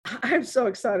I'm so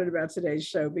excited about today's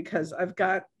show because I've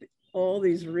got all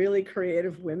these really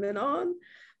creative women on,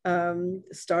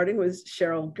 starting with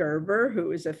Cheryl Gerber,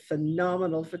 who is a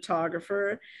phenomenal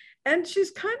photographer. And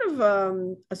she's kind of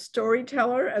a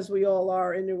storyteller, as we all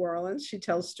are in New Orleans. She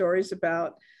tells stories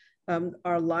about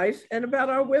our life and about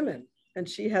our women. And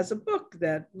she has a book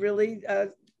that really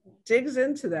digs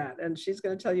into that. And she's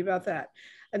going to tell you about that.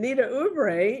 Anita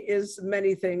Ubre is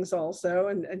many things also.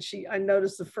 And I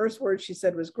noticed the first word she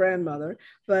said was grandmother,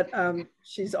 but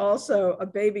she's also a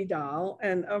baby doll.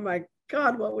 And oh my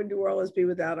God, what would New Orleans be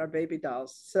without our baby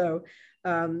dolls? So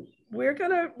we're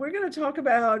gonna talk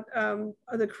about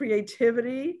the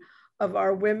creativity of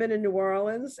our women in New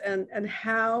Orleans and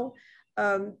how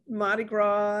Mardi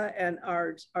Gras and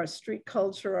our street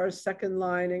culture, our second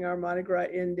lining, our Mardi Gras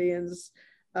Indians,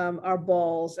 our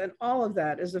balls, and all of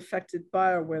that is affected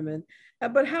by our women,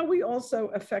 but how we also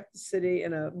affect the city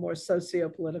in a more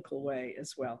socio-political way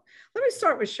as well. Let me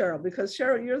start with Cheryl, because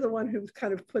Cheryl, you're the one who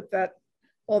kind of put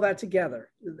all that together,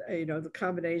 you know, the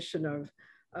combination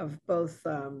of both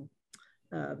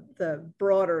the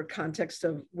broader context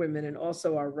of women and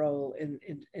also our role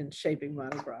in shaping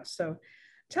Mardi Gras. So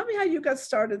tell me how you got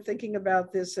started thinking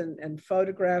about this and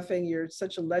photographing. You're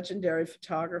such a legendary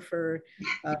photographer.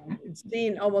 It's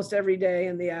seen almost every day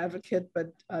in The Advocate,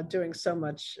 but doing so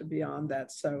much beyond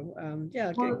that. So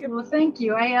yeah. Well, thank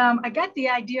you. I got the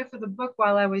idea for the book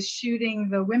while I was shooting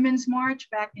the Women's March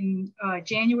back in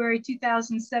January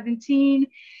 2017.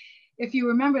 If you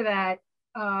remember that,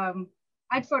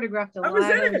 I'd photographed a lot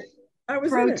of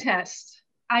protests.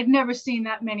 I'd never seen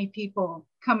that many people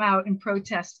come out and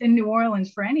protest in New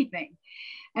Orleans for anything.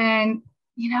 And,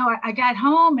 you know, I got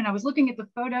home and I was looking at the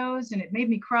photos and it made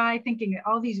me cry, thinking that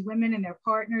all these women and their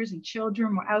partners and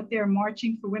children were out there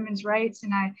marching for women's rights.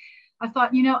 And I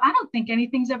thought, you know, I don't think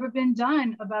anything's ever been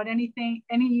done about any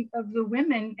of the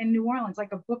women in New Orleans,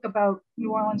 like a book about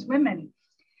New Orleans women.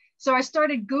 So I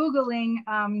started Googling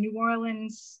New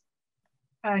Orleans,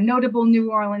 notable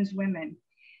New Orleans women.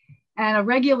 And a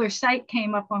regular site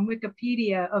came up on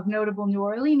Wikipedia of notable New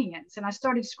Orleanians. And I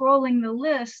started scrolling the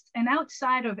list. And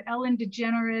outside of Ellen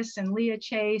DeGeneres and Leah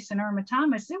Chase and Irma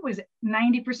Thomas, it was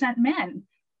 90% men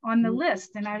on the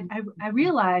list. And I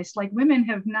realized, like, women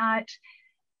have not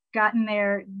gotten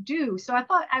their due. So I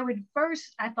thought I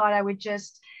would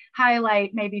just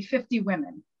highlight maybe 50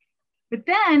 women. But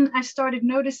then I started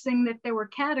noticing that there were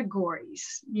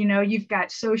categories. You know, you've got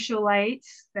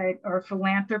socialites that are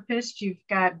philanthropists, you've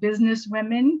got business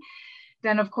women.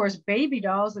 Then, of course, baby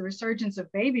dolls. The resurgence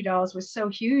of baby dolls was so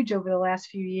huge over the last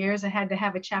few years. I had to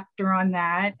have a chapter on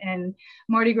that. And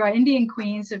Mardi Gras Indian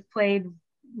Queens have played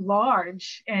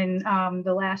large in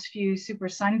the last few Super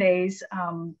Sundays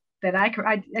that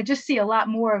I just see a lot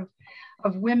more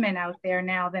of women out there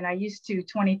now than I used to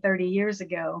 20, 30 years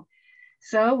ago.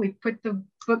 So we put the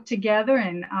book together,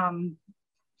 and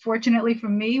fortunately for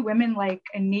me, women like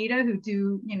Anita, who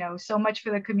do, you know, so much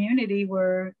for the community,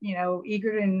 were, you know,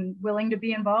 eager and willing to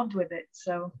be involved with it.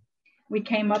 So we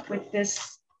came up with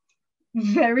this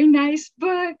very nice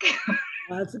book.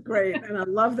 That's great, and I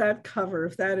love that cover.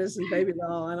 If that isn't baby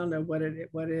doll, I don't know what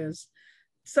is.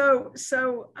 So,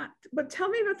 but tell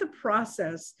me about the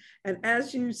process. And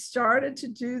as you started to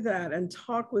do that and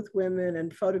talk with women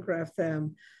and photograph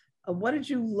them, what did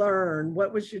you learn?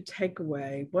 What was your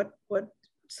takeaway? What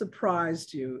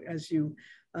surprised you as you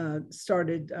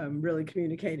started really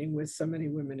communicating with so many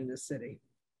women in the city?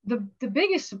 The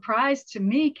biggest surprise to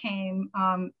me came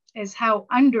is how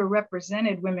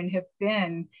underrepresented women have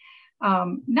been,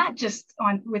 not just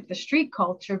with the street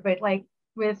culture, but like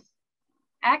with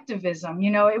activism.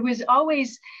 You know, it was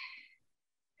always,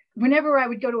 whenever I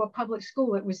would go to a public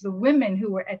school, it was the women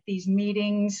who were at these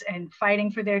meetings and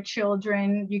fighting for their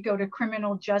children. You go to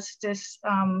criminal justice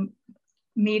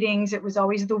meetings, it was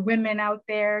always the women out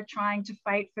there trying to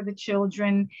fight for the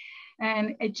children.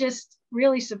 And it just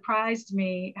really surprised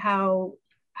me how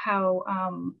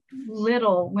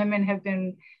little women have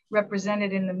been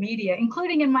represented in the media,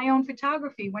 including in my own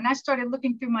photography. When I started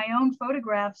looking through my own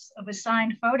photographs of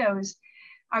assigned photos,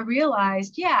 I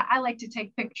realized, yeah, I like to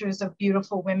take pictures of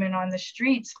beautiful women on the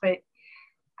streets, but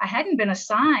I hadn't been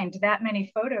assigned that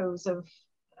many photos of,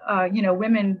 you know,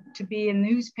 women to be in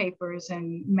newspapers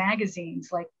and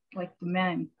magazines like the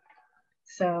men.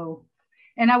 So,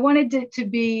 and I wanted it to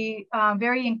be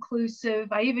very inclusive.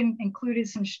 I even included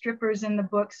some strippers in the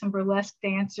book, some burlesque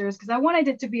dancers, because I wanted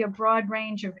it to be a broad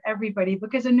range of everybody,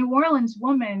 because a New Orleans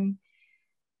woman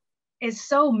is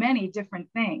so many different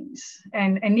things.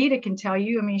 And Anita can tell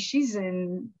you, I mean, she's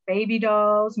in baby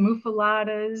dolls,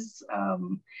 mufaladas.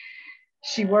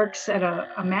 She works at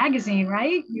a magazine,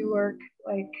 right? You work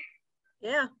like...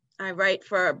 Yeah, I write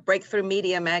for Breakthrough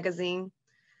Media magazine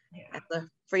as a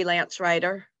freelance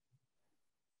writer.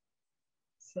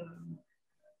 So.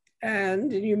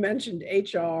 And you mentioned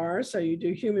HR, so you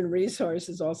do human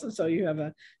resources also, so you have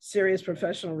a serious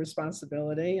professional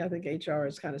responsibility. I think HR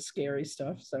is kind of scary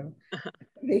stuff, so I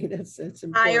mean, it's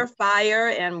important. Hire, fire,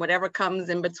 and whatever comes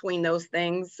in between those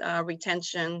things,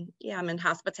 retention. Yeah, I'm in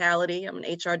hospitality. I'm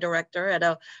an HR director at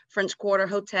a French Quarter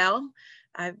hotel.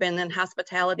 I've been in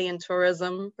hospitality and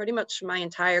tourism pretty much my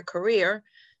entire career.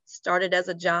 Started as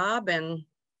a job, and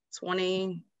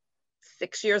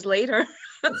 26 years later,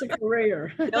 it's a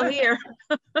career. Still here.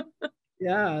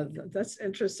 Yeah, that's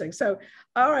interesting. So,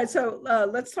 all right. So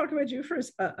let's talk about you for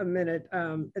a minute,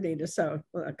 Anita. So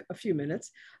a few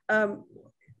minutes.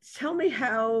 Tell me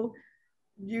how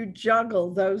you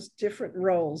juggle those different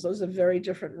roles. Those are very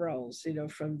different roles, you know,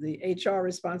 from the HR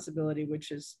responsibility,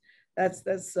 which is, that's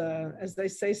as they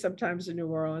say sometimes in New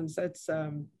Orleans, that's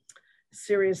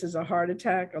serious as a heart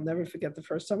attack. I'll never forget the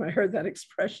first time I heard that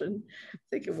expression. I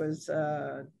think it was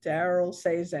Daryl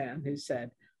Cezanne who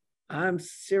said, "I'm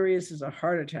serious as a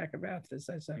heart attack about this."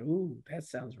 I said, "Ooh, that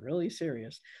sounds really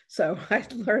serious." So I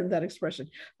learned that expression.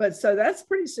 But so that's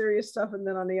pretty serious stuff. And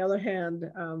then on the other hand,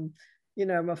 you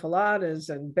know, muffaladas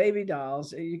and baby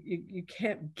dolls, you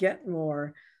can't get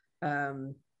more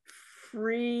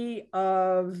free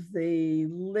of the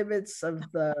limits of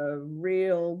the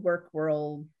real work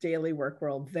world, daily work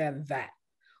world than that.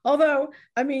 Although,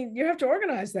 I mean, you have to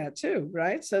organize that too,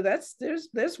 right? So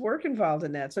there's work involved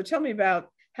in that. So tell me about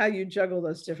how you juggle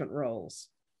those different roles.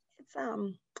 It's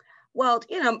well,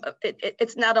 you know,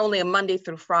 it's not only a Monday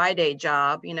through Friday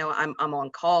job. You know, I'm on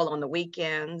call on the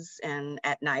weekends and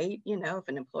at night. You know, if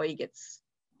an employee gets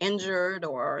injured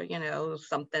or, you know,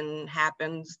 something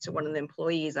happens to one of the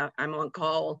employees, I'm on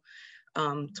call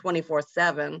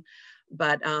 24/7.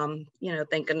 But you know,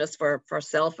 thank goodness for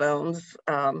cell phones.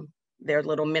 They're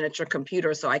little miniature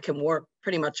computers, so I can work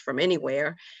pretty much from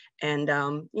anywhere. And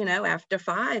you know, after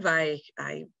 5, I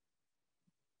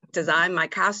design my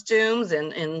costumes,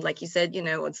 and like you said, you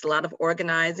know, it's a lot of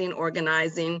organizing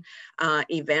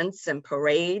events and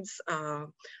parades.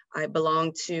 I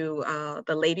belong to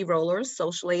the Lady Rollers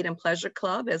Social Aid and Pleasure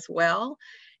Club as well.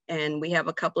 And we have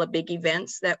a couple of big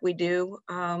events that we do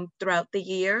throughout the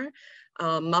year.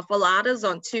 Muffaladas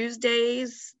on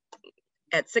Tuesdays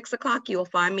at 6 o'clock. You'll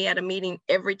find me at a meeting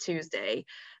every Tuesday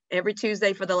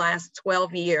for the last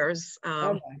 12 years.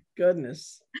 Oh my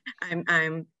goodness.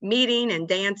 I'm meeting and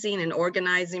dancing and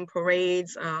organizing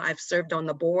parades. I've served on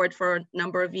the board for a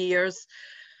number of years.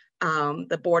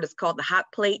 The board is called the Hot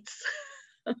Plates.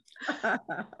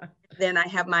 Then I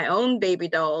have my own baby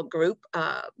doll group,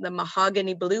 the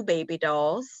Mahogany Blue Baby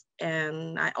Dolls.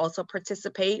 And I also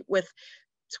participate with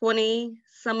 20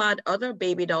 some odd other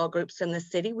baby doll groups in the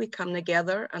city. We come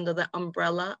together under the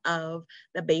umbrella of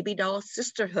the Baby Doll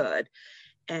Sisterhood,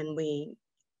 and we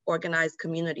organize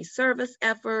community service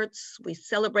efforts. We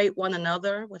celebrate one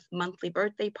another with monthly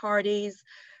birthday parties.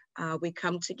 We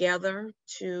come together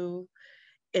to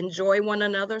enjoy one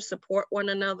another, support one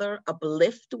another,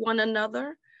 uplift one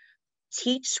another,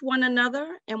 teach one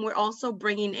another. And we're also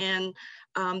bringing in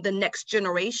the next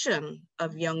generation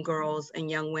of young girls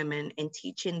and young women and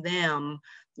teaching them,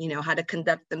 you know, how to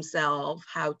conduct themselves,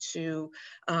 how to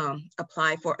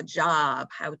apply for a job,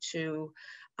 how to,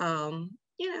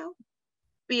 you know,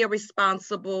 be a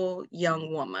responsible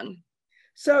young woman.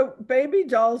 So Baby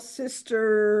Doll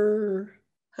Sisterhood.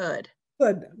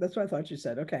 That's what I thought you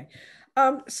said. Okay.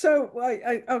 So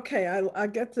I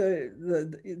get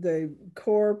the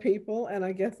core people, and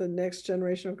I get the next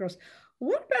generation of girls.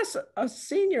 What about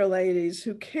senior ladies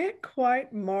who can't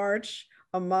quite march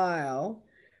a mile,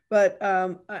 but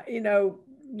you know,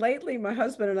 lately my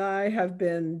husband and I have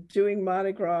been doing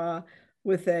Mardi Gras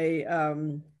with a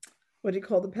what do you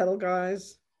call the pedal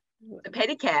guys? A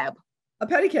pedicab. A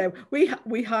pedicab.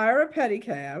 We hire a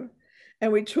pedicab.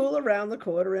 And we tool around the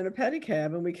quarter in a pedicab,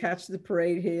 and we catch the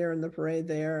parade here and the parade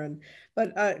there.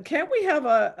 But can't we have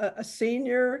a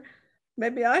senior?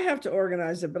 Maybe I have to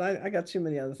organize it, but I got too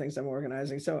many other things I'm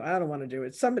organizing, so I don't want to do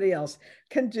it. Somebody else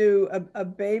can do a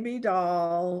baby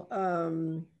doll,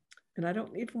 and I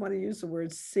don't even want to use the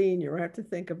word senior. I have to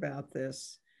think about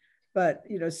this. But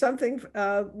you know, something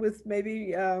with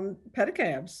maybe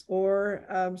pedicabs or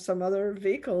some other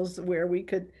vehicles where we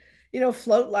could, you know,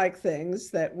 float like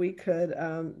things that we could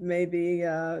maybe,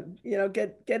 you know,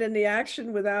 get in the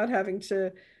action without having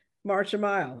to march a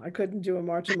mile. I couldn't do a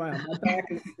march a mile. My back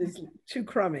is too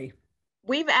crummy.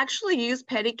 We've actually used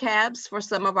pedicabs for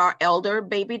some of our elder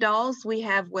baby dolls. We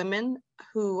have women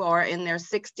who are in their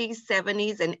 60s,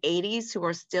 70s, and 80s who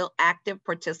are still active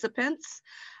participants.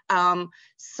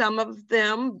 Some of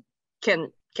them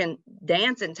can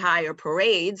dance entire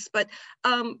parades, but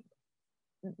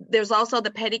there's also the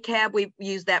pedicab. We've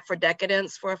used that for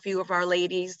decadence for a few of our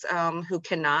ladies who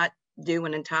cannot do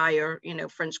an entire,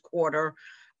 French Quarter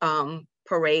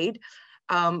parade.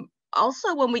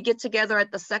 Also, when we get together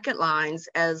at the second lines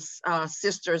as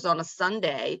sisters on a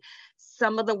Sunday,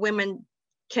 some of the women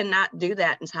cannot do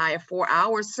that entire 4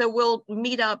 hours. So we'll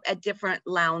meet up at different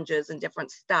lounges and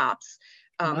different stops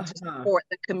to support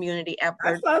the community effort.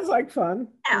 That sounds like fun.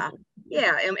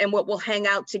 Yeah. And we'll hang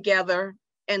out together.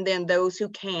 And then those who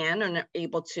can and are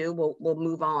able to, will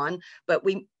move on. But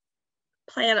we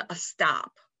plan a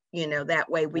stop, that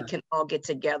way we can all get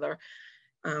together.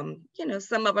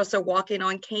 Some of us are walking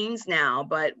on canes now,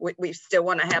 but we still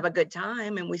want to have a good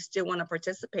time and we still want to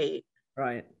participate.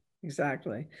 Right.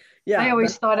 Exactly. Yeah. I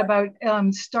always thought about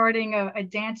starting a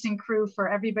dancing crew for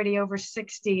everybody over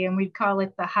 60, and we'd call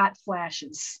it the Hot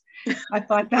Flashes. I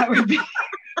thought that would be.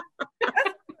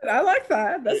 I like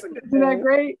that. That's a good. Isn't that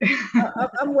great?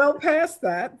 I'm well past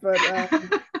that, but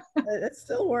it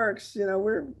still works.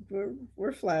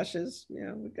 We're flashes.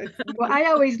 Well, I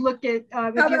always look at how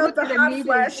about the Hot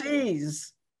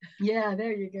Flashies? Yeah,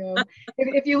 there you go.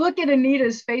 If you look at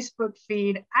Anita's Facebook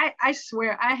feed, I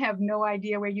swear I have no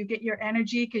idea where you get your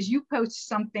energy, because you post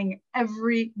something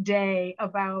every day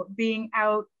about being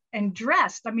out and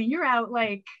dressed. I mean, you're out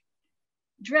like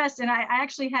dressed, and I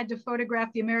actually had to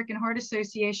photograph the American Heart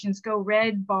Association's Go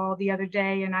Red ball the other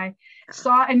day, and I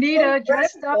saw Anita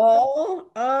dressed up.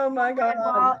 Oh my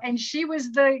God. And she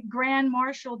was the grand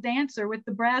marshal dancer with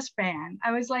the brass band.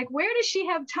 I was like, where does she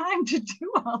have time to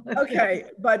do all of Okay,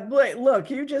 this? but look,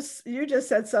 you just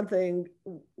said something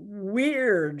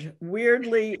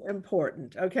weirdly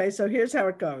important. Okay, so here's how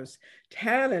it goes.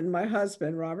 Tannen, my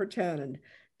husband, Robert Tannen,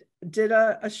 did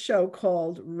a show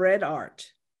called Red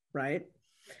Art, right?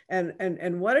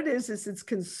 And what it is it's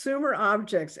consumer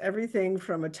objects, everything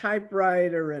from a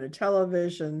typewriter and a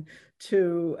television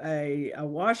to a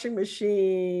washing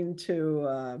machine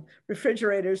to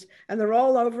refrigerators, and they're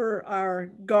all over our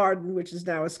garden, which is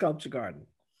now a sculpture garden.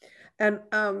 And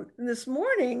this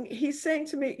morning he's saying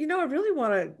to me, I really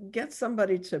want to get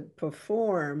somebody to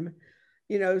perform,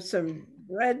 some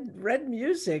red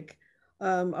music.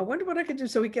 I wonder what I could do.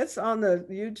 So he gets on the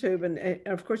YouTube and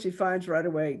of course he finds right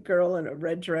away, girl in a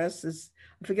red dress. I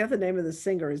forget the name of the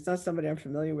singer. It's not somebody I'm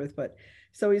familiar with, but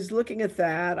so he's looking at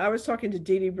that. I was talking to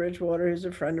Dee Dee Bridgewater, who's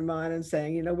a friend of mine, and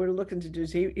saying, we're looking to do,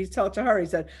 he's told to her, he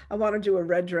said, I want to do a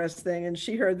red dress thing. And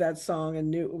she heard that song and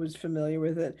knew it, was familiar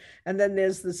with it. And then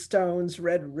there's the Stones,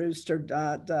 Red Rooster,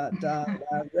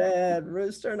 Red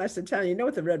Rooster. And I said, Tanya, you know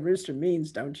what the Red Rooster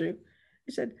means, don't you?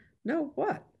 He said, no,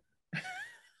 what?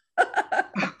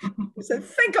 He said,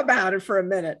 think about it for a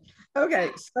minute.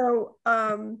 Okay, so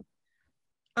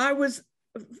I was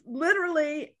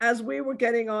literally, as we were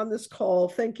getting on this call,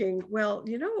 thinking, well,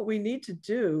 you know what we need to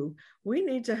do? We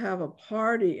need to have a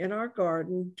party in our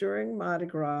garden during Mardi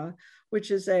Gras, which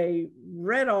is a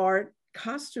red art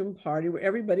costume party where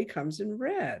everybody comes in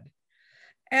red.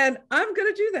 And I'm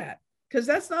going to do that because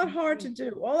that's not hard to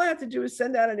do. All I have to do is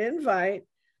send out an invite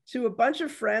to a bunch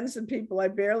of friends and people I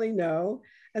barely know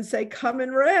and say, come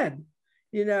in red.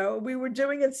 We were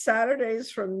doing it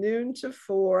Saturdays from noon to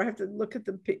 4. I have to look at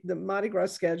the Mardi Gras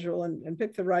schedule and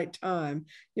pick the right time.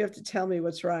 You have to tell me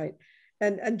what's right.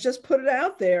 And just put it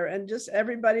out there and just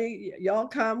everybody, y'all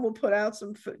come, we'll put out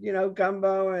some,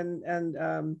 gumbo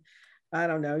and I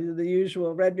don't know, the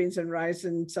usual red beans and rice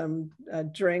and some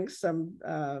drinks, some,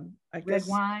 I guess. Red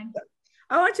wine.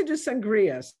 I like to do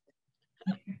sangria.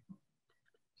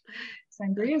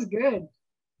 Sangria is good.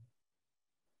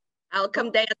 I'll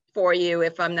come dance for you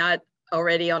if I'm not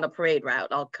already on a parade route.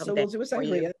 I'll come so dance we'll do a for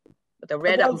you sangria with a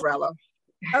red umbrella.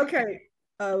 Okay.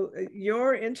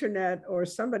 Your internet or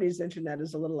somebody's internet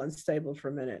is a little unstable for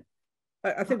a minute.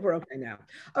 I think we're okay now.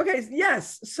 Okay,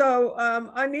 yes. So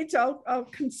I need to, I'll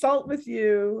consult with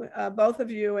you, both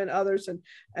of you and others,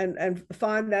 and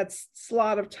find that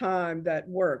slot of time that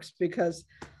works, because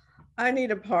I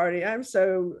need a party. I'm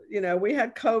so, we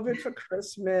had COVID for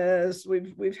Christmas.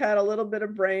 We've had a little bit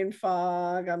of brain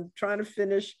fog. I'm trying to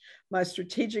finish my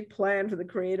strategic plan for the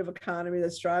creative economy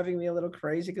that's driving me a little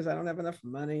crazy because I don't have enough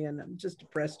money and I'm just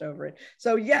depressed over it.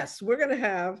 So yes, we're going to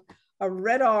have a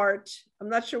red art, I'm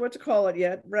not sure what to call it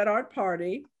yet, red art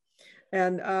party.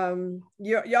 And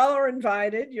y'all are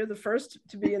invited. You're the first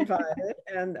to be invited.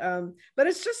 And but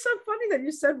it's just so funny that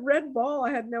you said red ball. I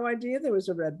had no idea there was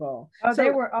a red ball. Oh, so, they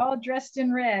were all dressed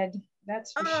in red.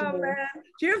 That's for sure. Man.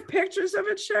 Do you have pictures of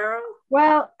it, Cheryl?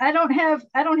 Well, I don't have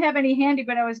any handy,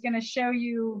 but I was going to show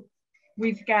you.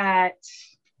 We've got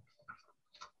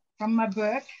from my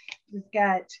book. We've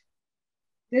got,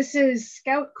 this is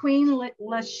Scout Queen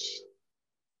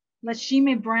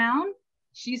Lashime Brown.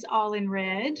 She's all in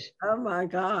red. Oh my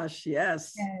gosh,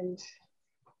 yes. And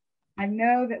I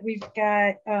know that we've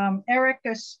got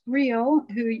Erica Spreel,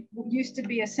 who used to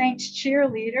be a Saints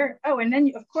cheerleader. Oh, and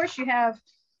then of course you have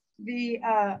the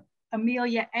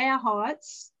Amelia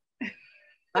Earharts.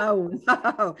 Oh,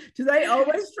 wow. Do they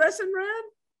always dress in red?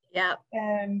 Yeah.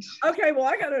 And okay, well,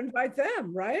 I got to invite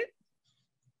them, right?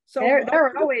 So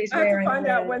they're always I have wearing to find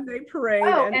red. out when they parade.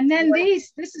 Oh, and then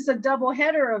this is a double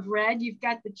header of red. You've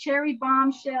got the Cherry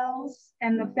Bombshells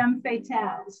and the Femme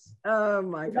Fatales. Oh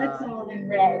my God. That's all in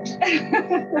red.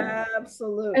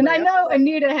 Absolutely. And I know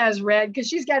Anita has red because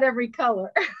she's got every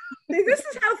color. See, this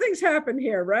is how things happen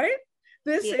here, right?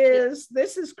 This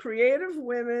is creative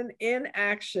women in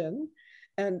action.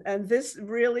 And this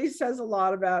really says a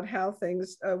lot about how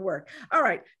things work. All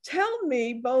right, tell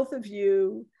me, both of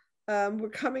you, we're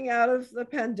coming out of the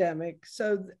pandemic.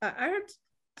 So I heard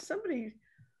somebody,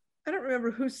 I don't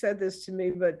remember who said this to me,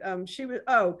 but she was,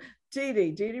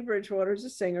 Dee Dee Bridgewater is a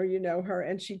singer, you know her,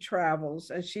 and she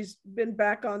travels, and she's been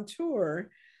back on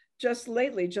tour just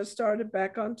lately, just started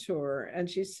back on tour. And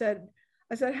she said,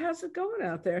 I said, how's it going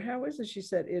out there? How is it? She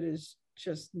said, it is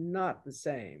just not the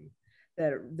same.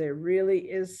 That there really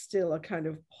is still a kind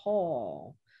of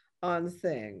pall on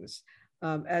things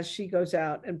as she goes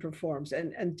out and performs.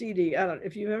 And Dee Dee, I don't know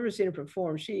if you've ever seen her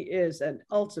perform, she is an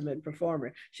ultimate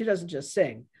performer. She doesn't just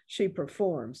sing, she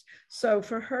performs. So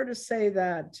for her to say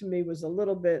that to me was a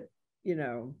little bit, you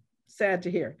know, sad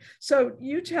to hear. So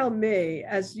you tell me,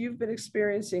 as you've been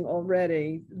experiencing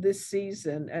already this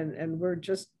season, and we're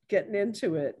just getting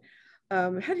into it,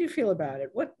 how do you feel about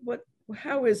it?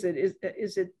 How is it?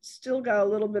 Is it still got a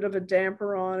little bit of a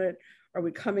damper on it? Are we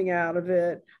coming out of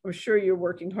it? I'm sure you're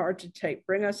working hard to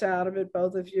bring us out of it,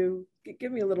 both of you.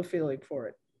 Give me a little feeling for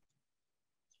it.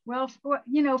 Well,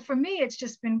 for me, it's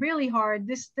just been really hard.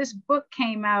 This book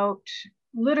came out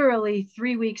literally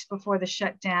 3 weeks before the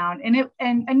shutdown, and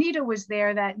Anita was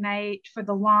there that night for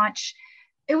the launch.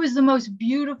 It was the most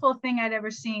beautiful thing I'd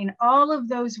ever seen. All of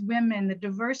those women, the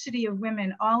diversity of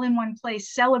women, all in one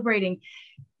place, celebrating,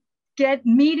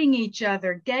 meeting each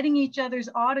other, getting each other's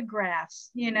autographs.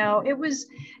 It was,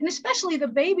 and especially the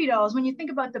baby dolls. When you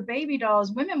think about the baby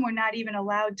dolls, women were not even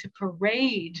allowed to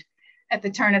parade at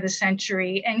the turn of the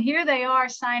century, and here they are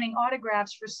signing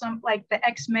autographs for some, like the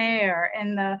ex-mayor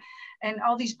and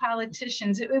all these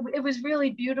politicians. It was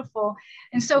really beautiful.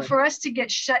 And so for us to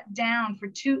get shut down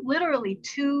for literally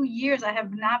 2 years, I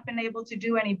have not been able to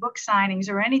do any book signings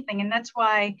or anything. And that's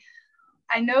why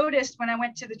I noticed when I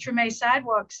went to the Treme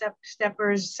Sidewalk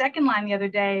Steppers second line the other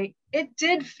day, it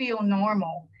did feel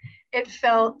normal. It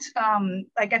felt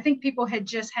like I think people had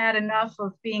just had enough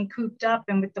of being cooped up,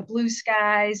 and with the blue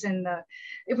skies and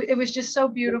it was just so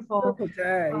beautiful.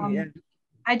 Yeah.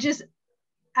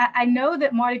 I know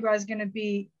that Mardi Gras is going to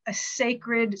be a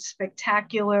sacred,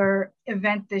 spectacular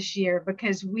event this year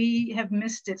because we have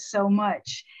missed it so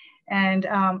much. And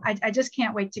I just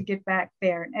can't wait to get back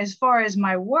there. As far as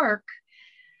my work,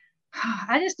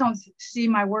 I just don't see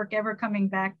my work ever coming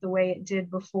back the way it did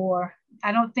before.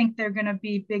 I don't think they're going to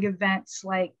be big events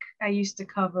like I used to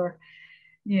cover,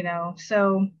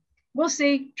 so we'll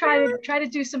see. Try to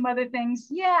do some other things.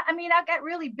 Yeah, I mean, I got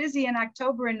really busy in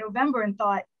October and November and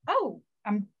thought, oh,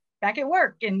 I'm back at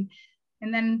work. And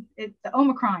then the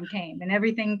Omicron came and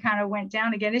everything kind of went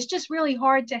down again. It's just really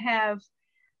hard to have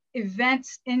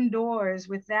events indoors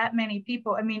with that many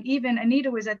people. I mean, even Anita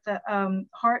was at the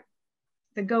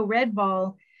the Go Red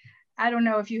Ball. I don't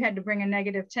know if you had to bring a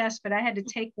negative test, but I had to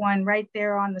take one right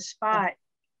there on the spot.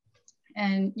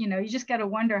 And, you just got to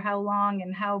wonder how long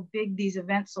and how big these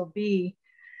events will be.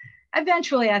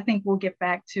 Eventually, I think we'll get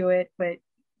back to it, but,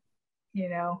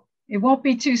 it won't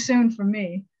be too soon for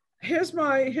me. Here's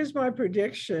my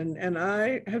prediction. And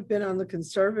I have been on the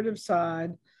conservative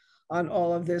side on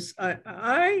all of this.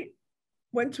 I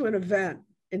went to an event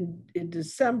in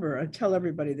December, I tell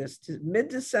everybody this,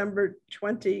 mid-December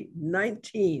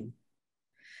 2019,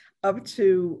 up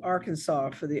to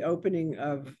Arkansas for the opening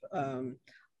of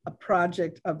a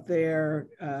project up there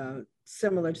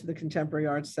similar to the Contemporary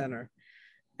Arts Center,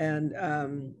 and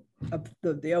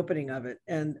the opening of it.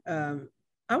 And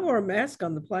I wore a mask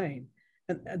on the plane.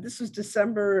 And this was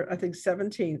December, I think,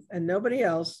 17th, and nobody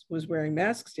else was wearing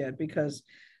masks yet because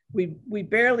we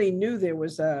barely knew there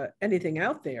was anything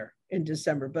out there in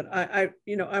December. But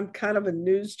I'm kind of a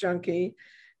news junkie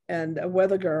and a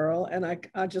weather girl, and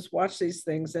I just watch these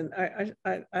things, and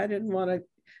I didn't want to,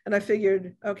 and I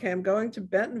figured, okay, I'm going to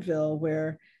Bentonville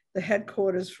where the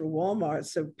headquarters for Walmart.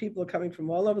 So people are coming from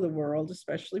all over the world,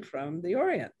 especially from the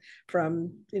Orient,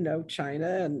 from, you know,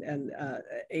 China and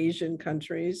Asian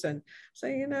countries, and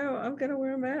say, you know, I'm going to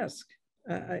wear a mask.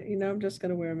 You know, I'm just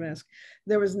going to wear a mask.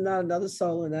 There was not another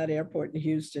soul in that airport in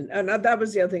Houston. And that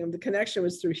was the other thing. The connection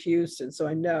was through Houston. So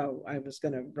I know I was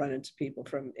going to run into people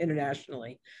from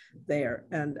internationally there.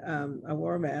 And I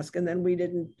wore a mask. And then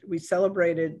we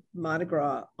celebrated Mardi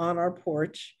Gras on our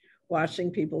porch,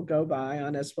 watching people go by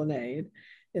on Esplanade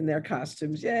in their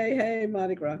costumes. Yay, hey,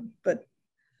 Mardi Gras, but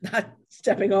not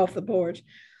stepping off the porch.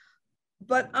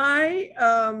 But I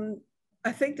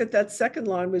think that second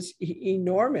line was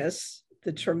enormous.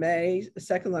 The Treme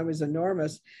second line was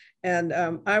enormous. And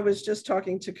I was just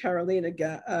talking to Carolina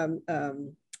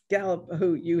Gallup,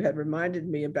 who you had reminded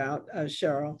me about,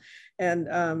 Cheryl,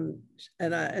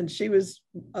 and she was,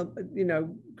 you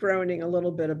know, groaning a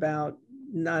little bit about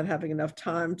not having enough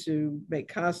time to make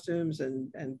costumes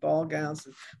and ball gowns,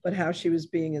 but how she was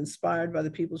being inspired by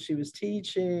the people she was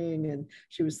teaching, and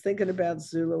she was thinking about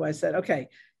Zulu. I said, okay,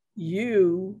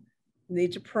 you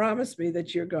need to promise me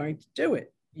that you're going to do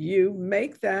it. You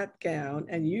make that gown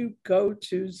and you go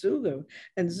to Zulu.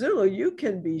 And Zulu, you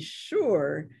can be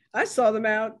sure, I saw them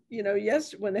out, you know,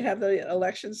 yes, when they have the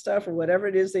election stuff or whatever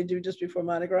it is they do just before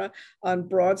Mardi Gras on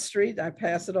Broad Street. I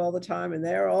pass it all the time, and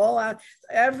they're all out.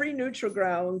 Every neutral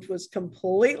ground was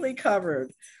completely covered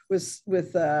with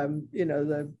you know,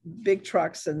 the big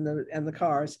trucks and the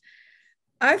cars.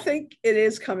 I think it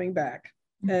is coming back,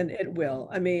 and it will.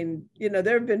 I mean, you know,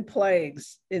 there have been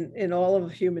plagues in all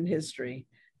of human history.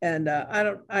 And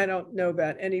I don't know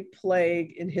about any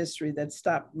plague in history that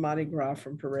stopped Mardi Gras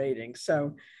from parading.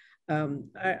 So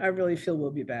I really feel we'll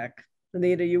be back.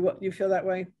 Anita, you feel that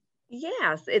way?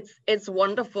 Yes, it's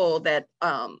wonderful that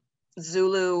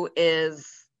Zulu is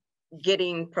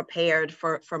getting prepared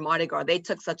for Mardi Gras. They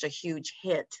took such a huge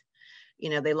hit. You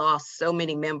know, they lost so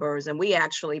many members, and we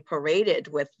actually paraded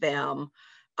with them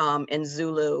in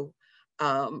Zulu.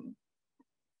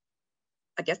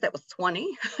 I guess that was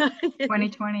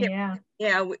 2020, yeah.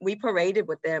 Yeah, we paraded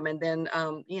with them. And then,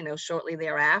 you know, shortly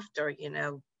thereafter, you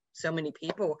know, so many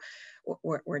people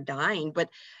were dying. But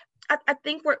I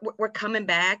think we're coming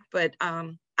back, but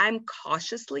I'm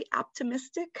cautiously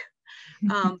optimistic.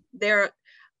 There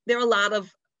are a lot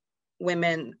of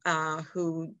women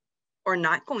who are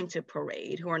not going to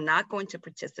parade, who are not going to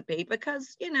participate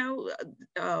because, you know,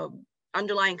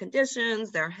 underlying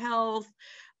conditions, their health,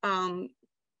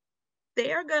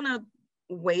 they are gonna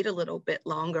wait a little bit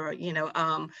longer, you know.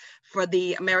 For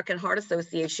the American Heart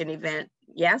Association event,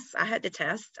 yes, I had to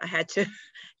test. I had to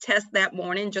test that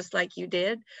morning, just like you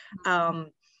did.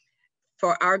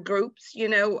 For our groups, you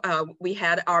know, we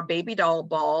had our baby doll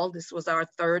ball. This was our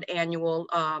third annual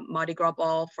Mardi Gras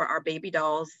ball for our baby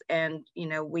dolls. And, you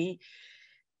know, we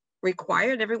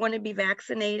required everyone to be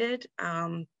vaccinated.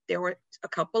 There were a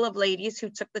couple of ladies who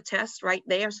took the test right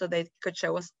there so they could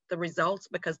show us the results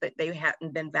because they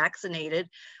hadn't been vaccinated.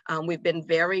 We've been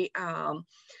very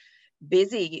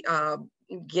busy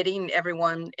getting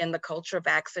everyone in the culture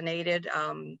vaccinated.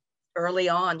 Early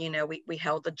on, you know, we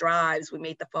held the drives, we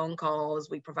made the phone calls,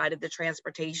 we provided the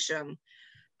transportation,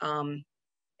 and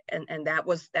that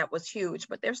was huge.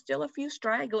 But there's still a few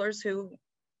stragglers who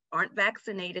aren't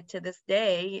vaccinated to this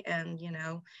day, and you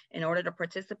know, in order to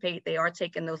participate, they are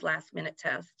taking those last minute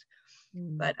tests.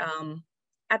 But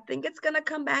I think it's going to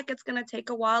come back. It's going to take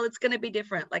a while. It's going to be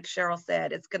different, like Cheryl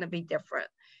said. It's going to be different.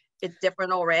 It's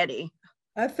different already.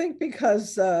 I think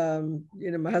because you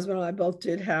know, my husband and I both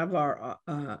did have our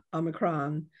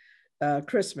Omicron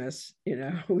Christmas. You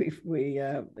know,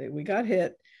 we got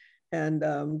hit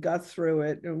and got through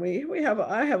it, and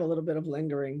I have a little bit of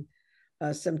lingering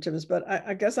symptoms, but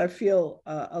I guess I feel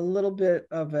a little bit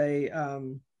of a,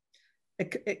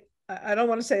 I don't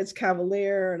want to say it's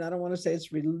cavalier, and I don't want to say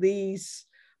it's release,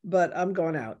 but I'm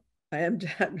going out. I am,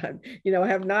 you know, I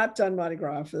have not done Mardi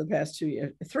Gras for the past 2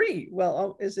 years, 3.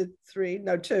 Well, is it 3?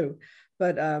 No, 2.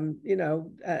 But, you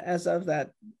know, as of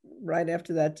that, right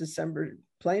after that December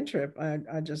plane trip,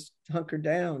 I just hunkered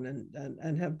down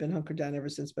and have been hunkered down ever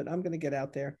since, but I'm going to get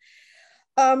out there.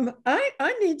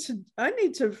 I need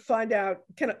to find out,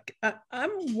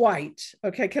 I'm white.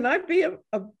 Okay. Can I be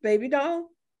a baby doll?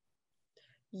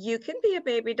 You can be a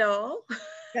baby doll.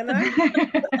 Can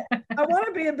I want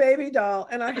to be a baby doll.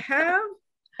 And I have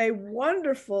a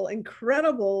wonderful,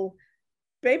 incredible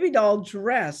baby doll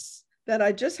dress that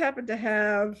I just happened to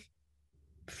have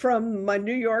from my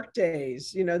New York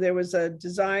days. You know, there was a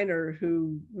designer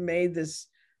who made this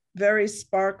very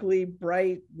sparkly,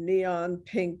 bright, neon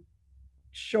pink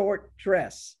short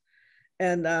dress,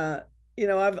 and you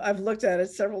know, I've looked at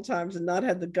it several times and not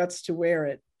had the guts to wear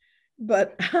it,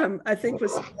 but I think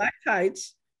with some black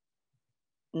tights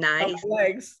on Nice. my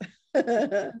legs,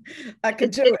 I could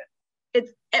It's do it.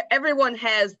 it's everyone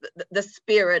has the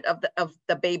spirit of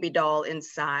the baby doll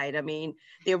inside. I mean,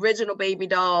 the original baby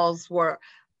dolls were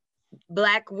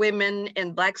Black women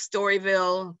in Black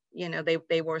Storyville. You know,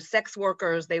 they were sex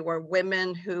workers. They were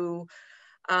women who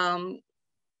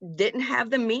didn't have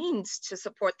the means to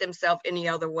support themselves any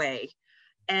other way.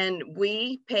 And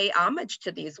we pay homage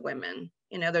to these women.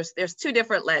 You know, there's two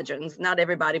different legends. Not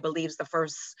everybody believes the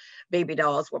first baby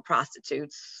dolls wwere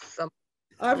prostitutes. Some,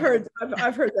 I've heard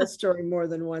that story more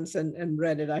than once and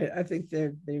read it. I think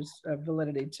there's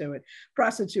validity to it.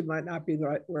 Prostitute might not be the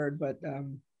right word, but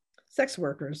sex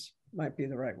workers might be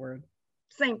the right word.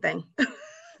 same thing.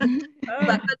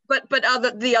 but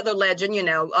the other legend, you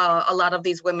know, a lot of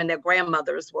these women, their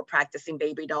grandmothers were practicing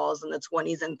baby dolls in the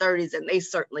 20s and 30s, and they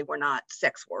certainly were not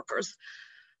sex workers.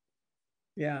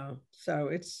 Yeah, so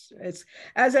it's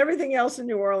as everything else in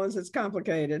New Orleans, it's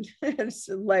complicated. It's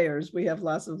layers. We have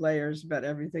lots of layers about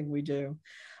everything we do.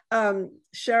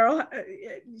 Cheryl,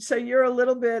 so you're a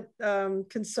little bit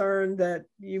concerned that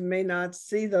you may not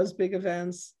see those big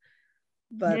events,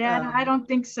 but yeah, I don't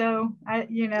think so.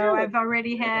 really? I've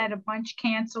already had a bunch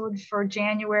canceled for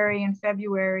January and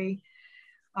February.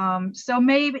 So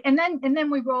maybe, and then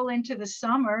we roll into the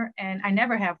summer, and I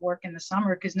never have work in the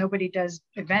summer because nobody does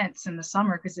events in the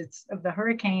summer because it's of the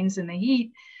hurricanes and the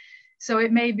heat. So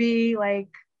it may be like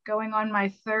going on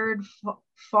my third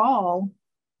fall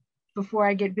before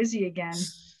I get busy again.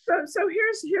 So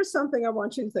here's something I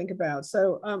want you to think about.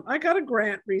 So I got a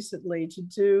grant recently to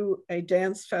do a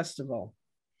dance festival.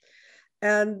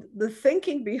 And the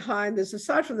thinking behind this,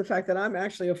 aside from the fact that I'm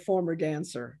actually a former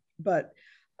dancer, but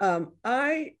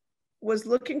I was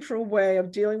looking for a way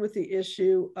of dealing with the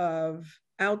issue of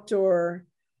outdoor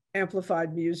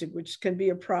amplified music, which can be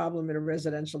a problem in a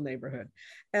residential neighborhood.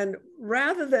 And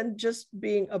rather than just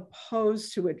being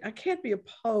opposed to it, I can't be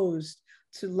opposed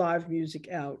to live music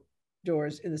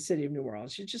outdoors in the city of New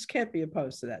Orleans. You just can't be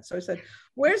opposed to that. So I said,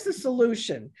 where's the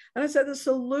solution? And I said, the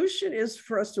solution is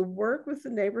for us to work with the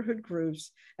neighborhood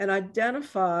groups and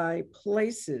identify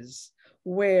places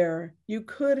where you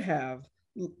could have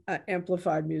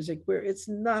amplified music where it's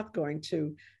not going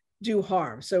to do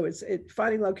harm. So it's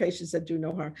finding locations that do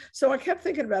no harm. So I kept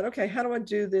thinking about, okay, how do I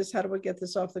do this? How do I get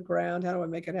this off the ground? How do I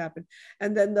make it happen?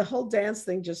 And then the whole dance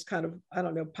thing just kind of, I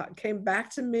don't know, came back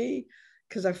to me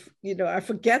because I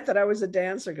forget that I was a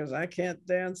dancer because I can't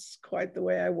dance quite the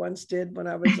way I once did when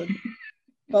I was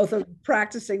both a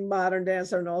practicing modern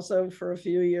dancer and also for a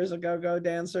few years a go-go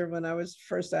dancer when I was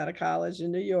first out of college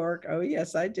in New York. Oh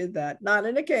yes, I did that. Not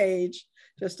in a cage,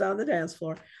 just on the dance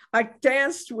floor. I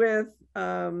danced with,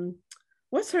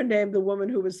 what's her name? The woman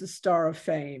who was the star of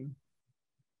Fame.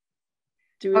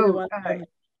 Do either one know?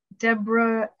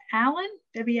 Debbie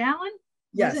Allen?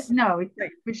 Yes. No.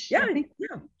 Yeah,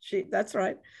 that's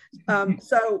right.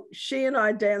 So she and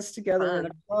I danced together in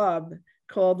a club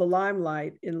called the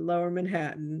Limelight in Lower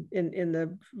Manhattan, in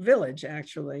the Village,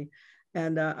 actually.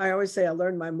 And I always say I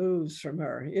learned my moves from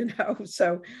her,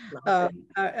 So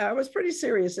I was pretty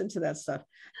serious into that stuff.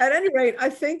 At any rate, I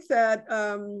think that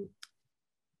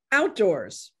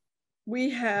outdoors,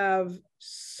 we have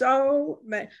so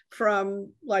many,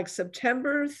 from like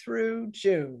September through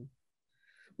June,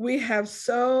 we have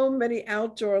so many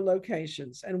outdoor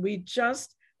locations, and we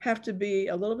just have to be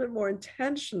a little bit more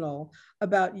intentional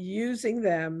about using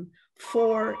them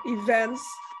for events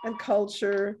and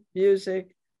culture,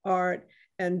 music, art,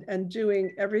 and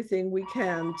doing everything we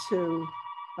can to,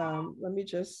 let me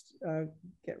just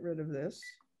get rid of this,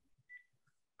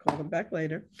 call them back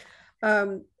later.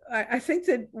 I think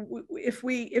that if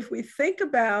we think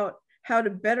about how to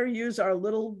better use our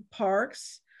little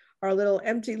parks, our little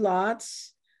empty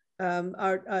lots,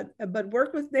 but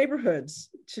work with neighborhoods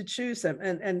to choose them.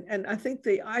 And I think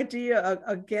the idea,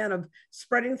 again, of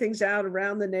spreading things out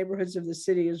around the neighborhoods of the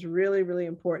city is really, really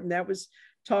important. That was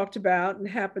talked about and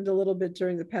happened a little bit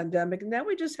during the pandemic. And now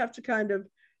we just have to kind of,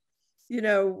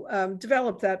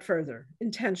 develop that further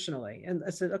intentionally. And I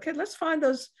said, okay, let's find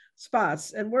those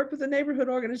spots and work with the neighborhood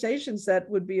organizations that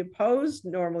would be opposed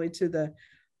normally to the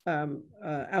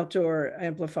outdoor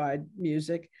amplified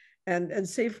music, and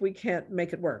see if we can't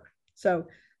make it work. So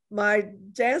my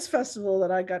dance festival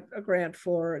that I got a grant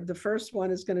for, the first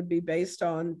one is going to be based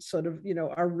on sort of,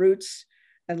 our roots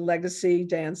and legacy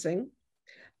dancing.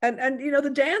 And the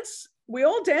dance, we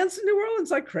all dance in New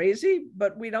Orleans like crazy,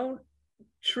 but we don't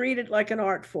treat it like an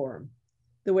art form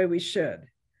the way we should.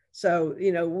 So,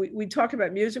 we talk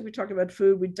about music, we talk about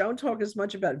food, we don't talk as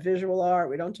much about visual art,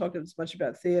 we don't talk as much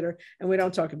about theater, and we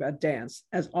don't talk about dance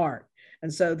as art.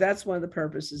 And so that's one of the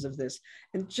purposes of this.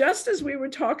 And just as we were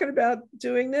talking about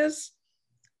doing this,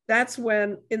 that's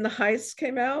when In the Heights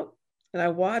came out. And I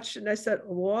watched and I said,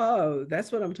 whoa,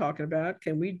 that's what I'm talking about.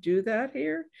 Can we do that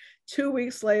here? 2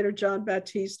 weeks later, Jon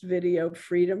Batiste video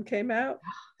Freedom came out.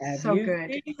 Have So you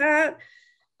good. seen that?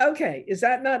 Okay, is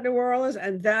that not New Orleans?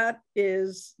 And that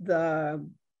is the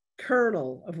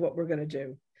kernel of what we're going to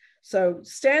do. So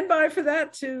stand by for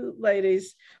that too,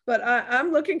 ladies. But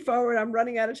I'm looking forward. I'm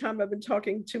running out of time. I've been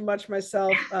talking too much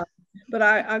myself. But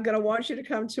I'm going to want you to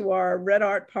come to our red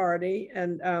art party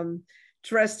and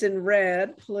dressed in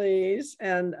red, please.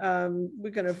 And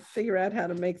we're going to figure out how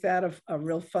to make that a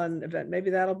real fun event. Maybe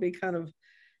that'll be kind of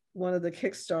one of the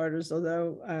Kickstarters,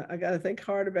 although I got to think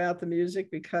hard about the music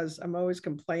because I'm always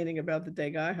complaining about the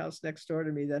Degas house next door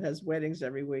to me that has weddings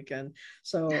every weekend.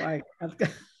 So I've got,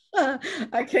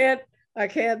 I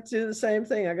can't do the same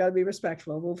thing. I got to be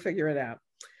respectful. We'll figure it out.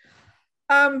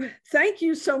 Thank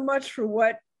you so much for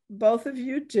what both of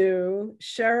you do.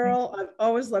 Cheryl, I've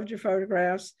always loved your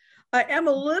photographs. I am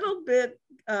a little bit,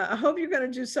 I hope you're going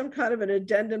to do some kind of an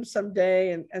addendum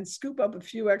someday and scoop up a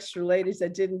few extra ladies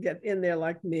that didn't get in there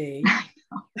like me.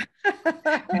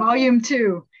 Volume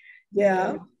 2.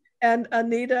 Yeah. And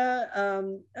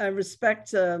Anita, I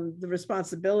respect the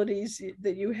responsibilities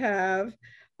that you have,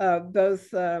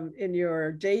 both in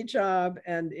your day job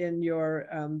and in your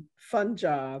fun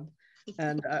job.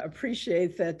 And I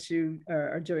appreciate that you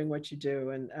are doing what you do.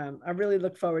 And I really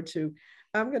look forward to,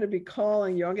 I'm going to be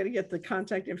calling you. I'm going to get the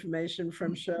contact information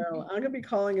from Cheryl. I'm going to be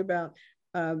calling about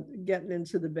getting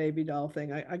into the baby doll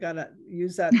thing. I got to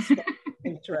use that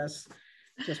pink dress,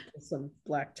 just put some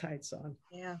black tights on.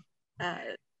 Yeah.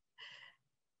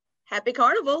 Happy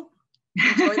Carnival.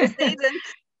 Enjoy the season.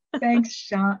 Thanks,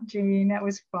 Jean. That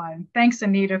was fun. Thanks,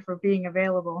 Anita, for being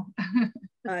available.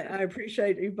 I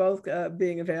appreciate you both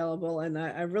being available. And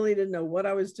I really didn't know what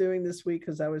I was doing this week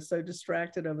because I was so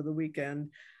distracted over the weekend.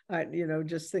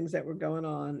 Just things that were going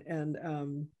on.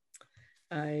 And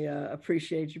I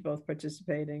appreciate you both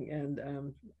participating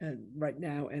and right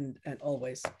now and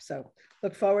always. So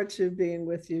look forward to being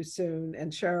with you soon.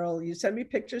 And Cheryl, you send me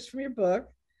pictures from your book.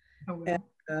 I will.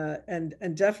 And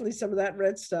definitely some of that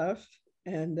red stuff.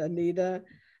 And Anita,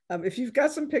 if you've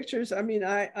got some pictures, I mean,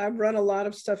 I run a lot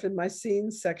of stuff in my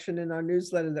scenes section in our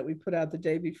newsletter that we put out the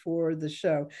day before the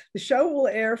show. The show will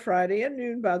air Friday at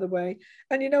noon, by the way.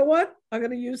 And you know what? I'm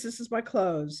going to use this as my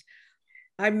close.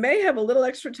 I may have a little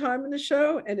extra time in the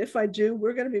show. And if I do,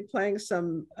 we're going to be playing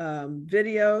some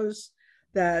videos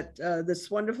that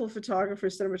this wonderful photographer,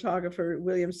 cinematographer,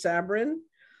 William Sabrin.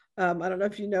 I don't know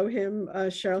if you know him,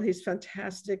 Cheryl, he's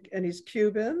fantastic and he's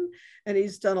Cuban and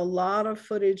he's done a lot of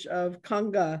footage of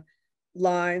conga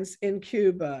lines in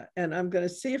Cuba. And I'm going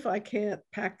to see if I can't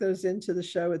pack those into the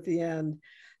show at the end.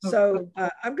 So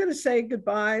I'm going to say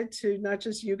goodbye to not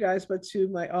just you guys, but to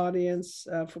my audience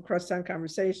for Crosstown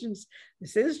Conversations.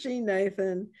 This is Jean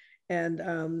Nathan. And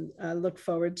I look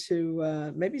forward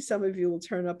to, maybe some of you will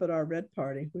turn up at our red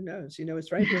party. Who knows? You know,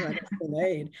 it's right here on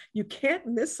Esplanade. You can't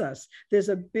miss us. There's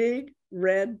a big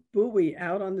red buoy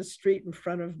out on the street in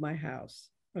front of my house.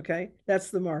 Okay,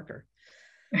 that's the marker.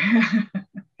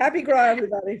 Happy Gras,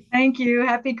 everybody. Thank you.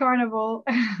 Happy Carnival.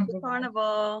 Happy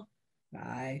Carnival.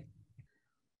 Bye.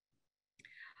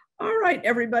 All right,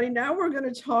 everybody. Now we're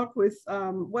going to talk with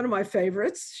one of my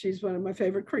favorites. She's one of my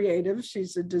favorite creatives.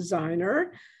 She's a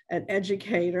designer, an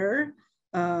educator,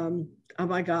 oh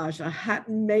my gosh, a hat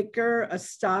maker, a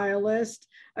stylist.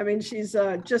 I mean, she's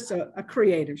just a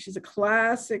creative. She's a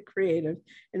classic creative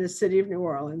in the city of New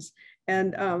Orleans.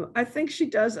 And I think she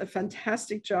does a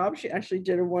fantastic job. She actually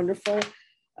did a wonderful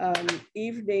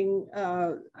evening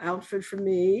outfit for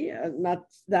me, not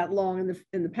that long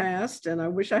in the past, and I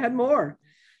wish I had more.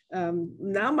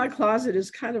 Now my closet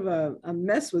is kind of a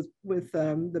mess with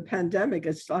the pandemic.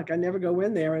 It's like I never go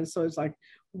in there, and so it's like,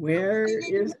 where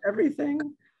is everything?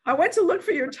 I went to look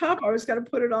for your top. I was going to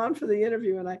put it on for the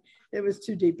interview, and it was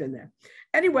too deep in there.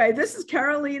 Anyway, this is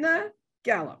Carolina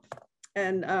Gallup,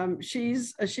 and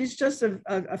she's just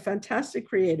a fantastic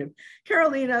creative.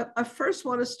 Carolina, I first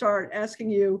want to start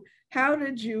asking you, how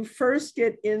did you first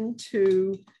get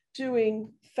into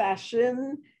doing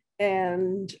fashion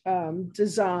and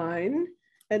design?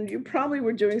 And you probably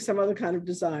were doing some other kind of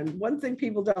design. One thing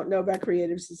people don't know about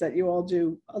creatives is that you all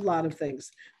do a lot of things,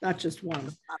 not just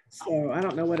one. So I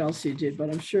don't know what else you did, but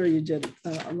I'm sure you did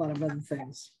a lot of other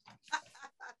things.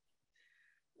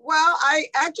 Well, I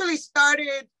actually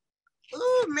started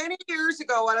many years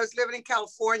ago when I was living in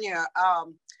California.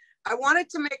 I wanted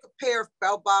to make a pair of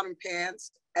bell-bottom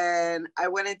pants, and I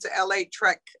went into LA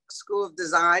Trek School of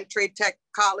Design, Trade Tech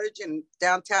College in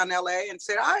downtown LA, and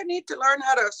said, I need to learn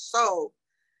how to sew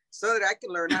so that I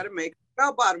can learn how to make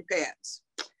bell-bottom pants.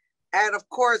 And of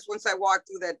course, once I walked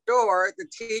through that door, the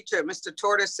teacher, Mr.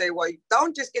 Tortoise, say, well, you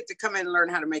don't just get to come in and learn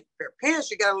how to make a pair of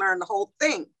pants. You got to learn the whole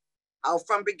thing,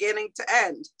 from beginning to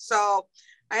end. So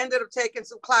I ended up taking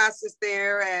some classes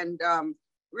there and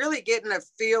really getting a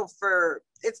feel for,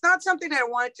 it's not something that I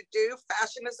wanted to do,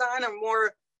 fashion design. I'm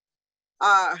more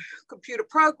computer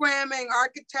programming,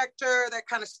 architecture, that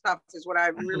kind of stuff is what I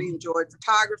really enjoyed.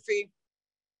 Photography,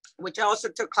 which I also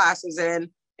took classes in,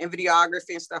 and videography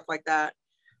and stuff like that.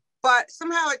 But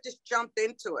somehow I just jumped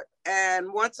into it.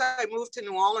 And once I moved to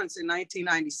New Orleans in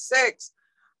 1996,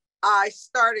 I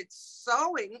started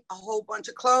sewing a whole bunch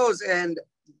of clothes. And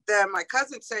then my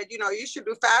cousin said, you know, you should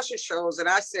do fashion shows. And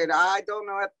I said, I don't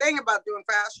know a thing about doing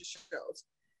fashion shows.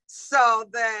 So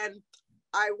then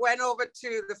I went over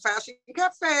to the Fashion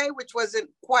Cafe, which wasn't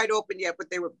quite open yet,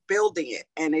 but they were building it.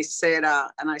 And they said,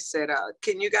 and I said,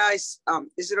 can you guys,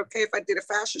 is it okay if I did a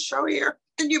fashion show here?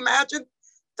 Can you imagine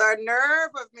the nerve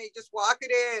of me just walking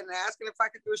in and asking if I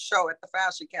could do a show at the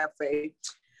Fashion Cafe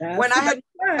when I had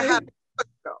a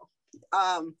show.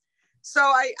 So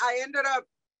I ended up,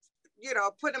 you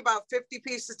know, putting about 50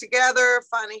 pieces together,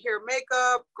 finding hair and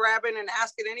makeup, grabbing and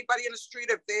asking anybody in the street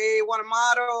if they want a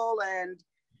model. And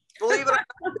believe it or not,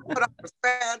 we put on a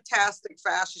fantastic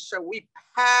fashion show. We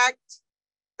packed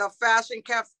the Fashion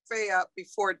Cafe up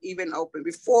before it even opened,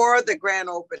 before the grand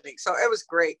opening. So it was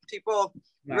great. People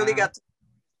really got to.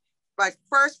 My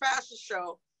first fashion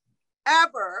show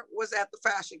ever was at the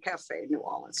Fashion Cafe in New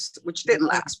Orleans, which didn't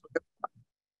last.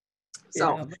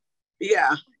 So,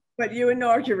 yeah. But you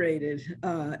inaugurated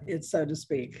it, so to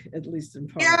speak, at least in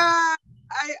part. Yeah.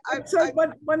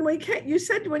 When we came, you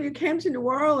said when you came to New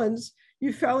Orleans,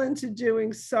 you fell into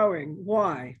doing sewing.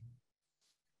 Why?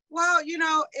 Well, you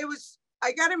know,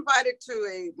 I got invited to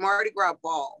a Mardi Gras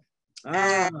ball.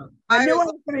 I knew I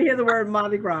was going to hear the word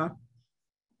Mardi Gras.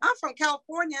 I'm from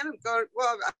California. I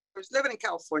was living in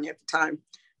California at the time,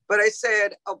 but I said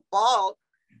a ball.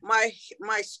 My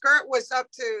skirt was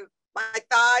up to my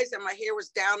thighs and my hair was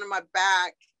down to my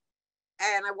back.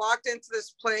 And I walked into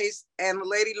this place and the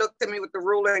lady looked at me with the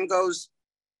ruler and goes,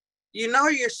 you know,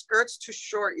 your skirt's too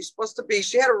short. You're supposed to be,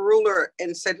 she had a ruler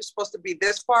and said, you're supposed to be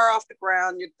this far off the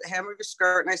ground, the hem of your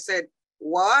skirt. And I said,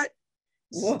 what?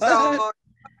 So it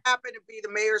happened to be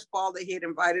the mayor's ball that he had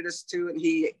invited us to. And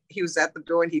he was at the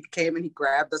door and he came and he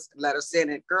grabbed us and let us in.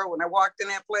 And girl, when I walked in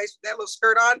that place with that little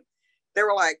skirt on, they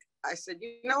were like, I said,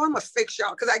 you know, I'm a fix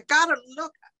y'all. Cause I got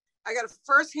a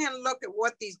firsthand look at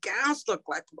what these gowns look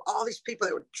like. All these people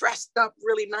that were dressed up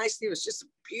really nicely. It was just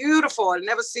beautiful. I'd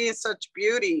never seen such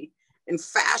beauty in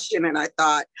fashion. And I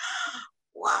thought,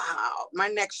 wow, my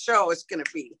next show is going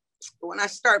to be, when I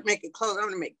start making clothes, I'm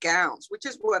going to make gowns, which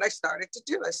is what I started to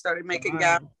do. I started making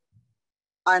gowns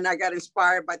and I got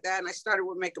inspired by that. And I started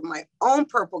with making my own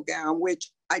purple gown,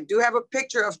 which I do have a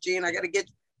picture of, Jean. I got to get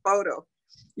a photo.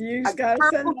 You got to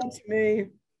send that to me.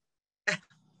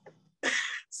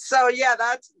 So yeah,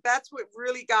 that's what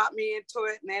really got me into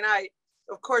it. And then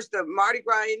of course, the Mardi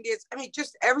Gras Indians, I mean,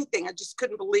 just everything. I just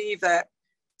couldn't believe that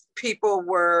people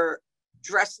were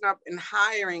dressing up and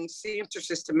hiring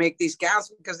seamstresses to make these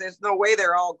gowns, because there's no way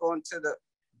they're all going to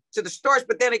the stores.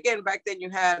 But then again, back then you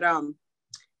had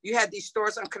these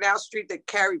stores on Canal Street that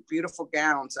carried beautiful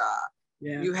gowns.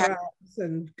 You had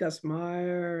and Gus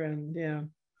Meyer and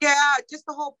just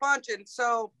a whole bunch. And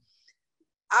so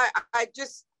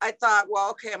I thought, well,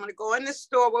 okay, I'm going to go in this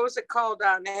store. What was it called?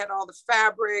 They had all the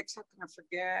fabrics. How can I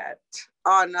forget?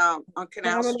 On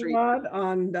Canal Street.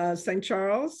 On St.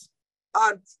 Charles?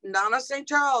 Not on St.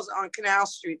 Charles, on Canal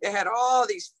Street. They had all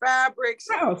these fabrics.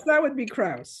 Krauss, that would be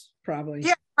Krauss, probably.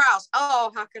 Yeah, Krauss.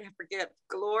 Oh, how can I forget?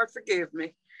 Lord, forgive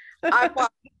me. I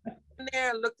walked in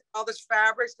there and looked at all this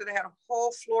fabrics. So they had a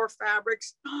whole floor of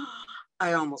fabrics.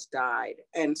 I almost died.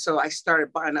 And so I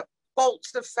started buying up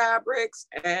bolts of fabrics,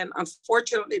 and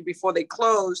unfortunately they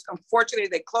closed, but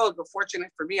fortunately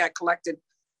for me, I collected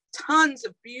tons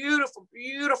of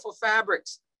beautiful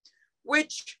fabrics,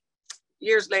 which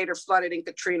years later flooded in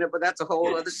Katrina, but that's a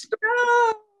whole other story.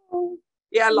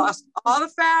 Yeah, I lost all the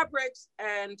fabrics.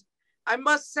 And I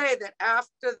must say that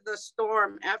after the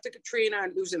storm, after Katrina,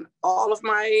 and losing all of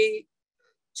my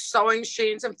sewing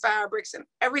machines and fabrics and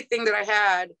everything that I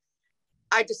had,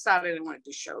 I decided I didn't want to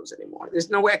do shows anymore. There's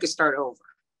no way I could start over,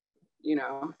 you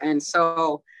know? And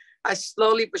so I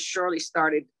slowly but surely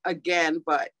started again,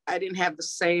 but I didn't have the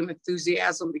same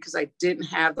enthusiasm because I didn't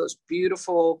have those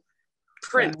beautiful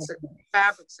prints and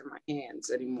fabrics in my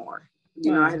hands anymore.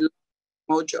 You know, I had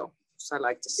mojo. I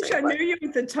like to say. I knew you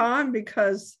at the time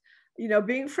because, you know,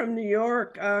 being from New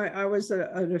York, I was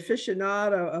an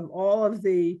aficionado of all of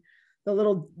the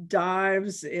little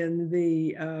dives in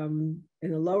the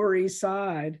Lower East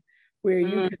Side, where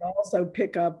you could also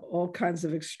pick up all kinds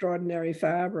of extraordinary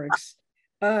fabrics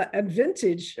and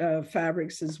vintage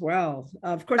fabrics as well.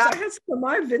 Of course, I had some of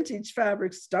my vintage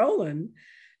fabrics stolen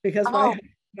because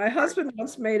my husband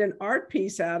once made an art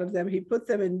piece out of them. He put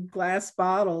them in glass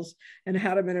bottles and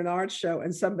had them in an art show,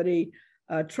 and somebody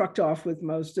trucked off with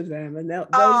most of them. And those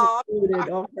included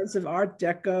all kinds of Art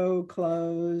Deco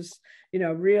clothes, you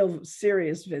know, real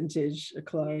serious vintage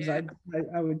clothes. Yeah.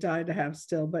 I would die to have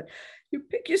still, but you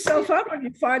pick yourself up and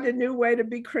you find a new way to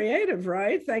be creative,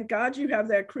 right? Thank God you have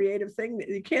that creative thing.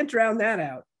 You can't drown that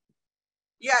out.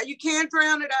 Yeah, you can't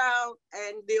drown it out.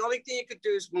 And the only thing you could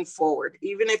do is move forward.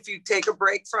 Even if you take a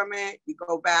break from it, you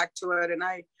go back to it. And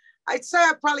I'd say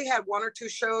I probably had 1 or 2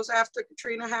 shows after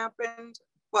Katrina happened,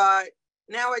 but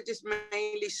now I just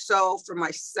mainly sew for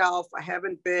myself. I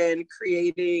haven't been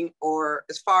creating or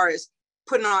as far as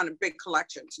putting on a big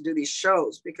collection to do these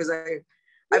shows because I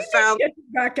found get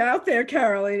back out there,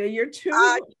 Carolina. You're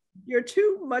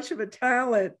too much of a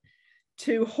talent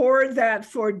to hoard that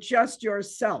for just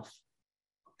yourself.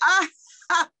 I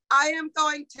am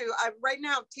going to. I'm right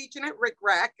now teaching at Rick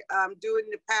Rack. I'm doing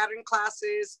the pattern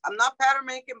classes. I'm not pattern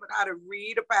making, but how to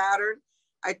read a pattern.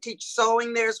 I teach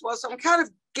sewing there as well. So I'm kind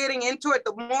of getting into it.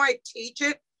 The more I teach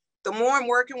it, the more I'm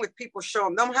working with people,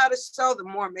 showing them how to sew, the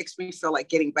more it makes me feel like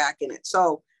getting back in it.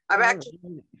 So I've actually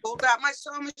pulled out my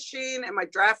sewing machine and my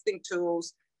drafting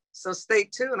tools. So stay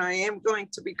tuned. I am going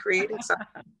to be creating something.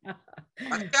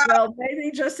 Well,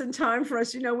 maybe just in time for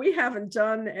us. You know, we haven't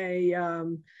done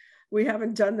that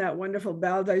wonderful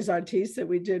Bal des Artistes that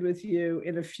we did with you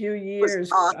in a few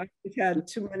years. I've had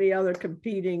too many other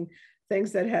competing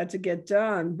things that had to get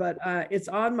done, but it's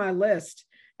on my list.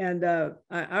 And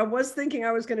I was thinking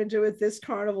I was going to do it this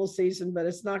carnival season, but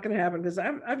it's not going to happen because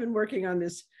I've been working on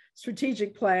this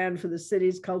strategic plan for the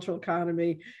city's cultural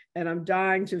economy, and I'm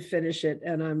dying to finish it.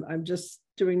 And I'm just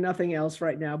doing nothing else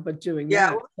right now but doing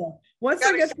that. So once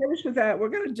I get finished with that, we're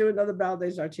going to do another Bal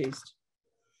des Artistes.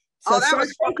 So that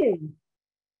was fun.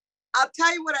 I'll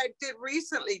tell you what I did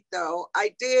recently, though.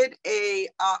 I did a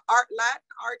Latin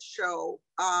art show.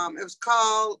 It was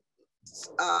called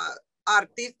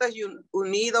Artistas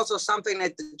Unidos or something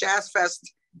at the Jazz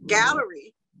Fest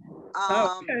Gallery.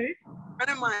 A friend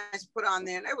of mine put on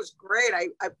there, and it was great. I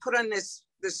put on this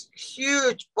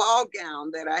huge ball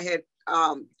gown that I had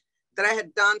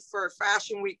done for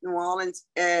Fashion Week New Orleans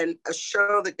and a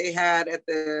show that they had at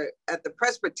the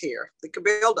Presbytere, the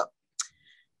Cabildo.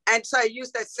 And so I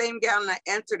used that same gown and I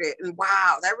entered it. And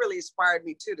wow, that really inspired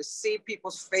me too, to see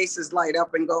people's faces light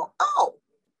up and go, oh,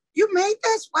 you made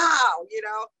this? Wow. You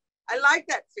know, I like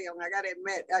that feeling. I got to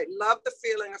admit, I love the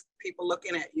feeling of people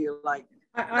looking at you like,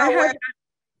 I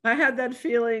had that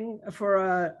feeling for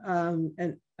a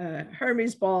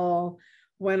Hermes ball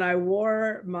when I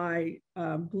wore my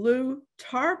blue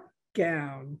tarp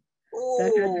gown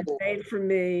that had been made for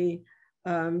me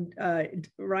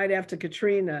right after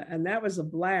Katrina, and that was a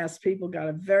blast. People got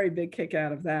a very big kick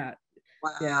out of that. Wow.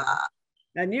 Yeah.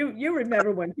 And you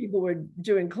remember when people were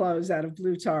doing clothes out of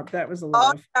blue tarp? That was a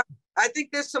lot of fun. I think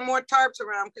there's some more tarps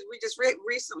around because we just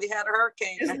recently had a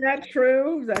hurricane. Isn't that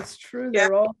true? That's true. Yeah.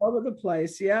 They're all over the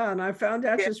place. Yeah. And I found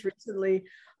out just recently,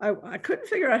 I couldn't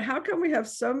figure out how come we have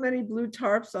so many blue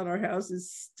tarps on our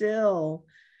houses still.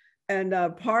 And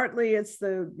partly it's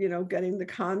the, you know, getting the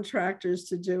contractors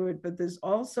to do it, but there's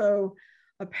also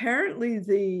apparently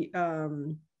the,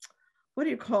 what do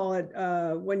you call it?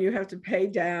 When you have to pay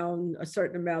down a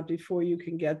certain amount before you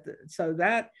can get so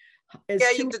that is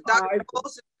too high.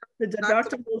 The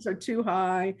deductibles are too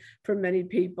high for many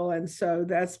people. And so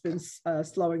that's been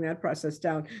slowing that process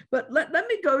down. But let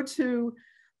me go to,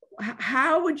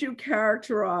 how would you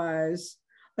characterize,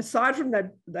 aside from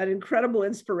that incredible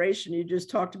inspiration you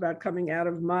just talked about coming out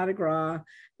of Mardi Gras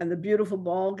and the beautiful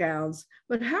ball gowns,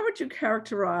 but how would you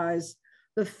characterize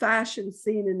the fashion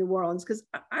scene in New Orleans? Because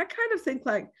I kind of think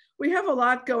like we have a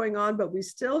lot going on, but we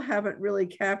still haven't really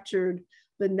captured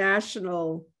the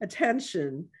national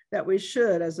attention that we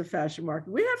should as a fashion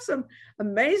market. We have some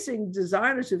amazing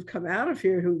designers who've come out of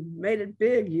here who made it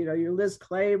big. You know, your Liz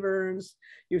Claiborne's,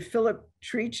 your Philip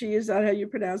Trici, is that how you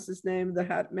pronounce his name, the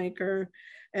hat maker?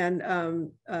 And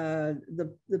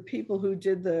the people who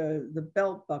did the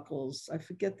belt buckles, I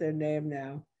forget their name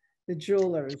now, the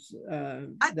jewelers. I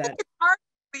think it's hard.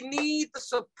 We need the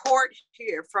support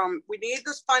here we need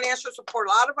this financial support.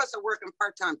 A lot of us are working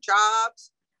part-time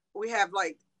jobs. We have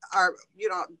like are, you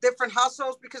know, different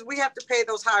hustles because we have to pay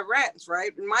those high rents,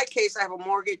 right? In my case, I have a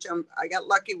mortgage. I got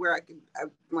lucky where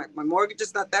my mortgage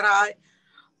is not that high,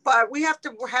 but we have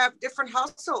to have different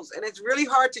hustles. And it's really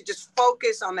hard to just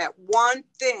focus on that one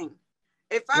thing.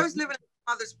 If I was living in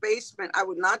my mother's basement, I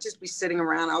would not just be sitting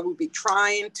around. I would be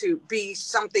trying to be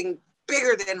something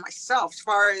bigger than myself, as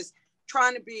far as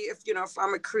trying to be, if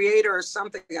I'm a creator or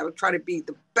something, I would try to be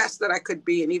the best that I could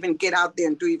be and even get out there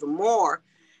and do even more.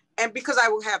 And because I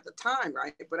will have the time,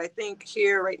 right? But I think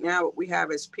here right now, what we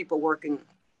have is people working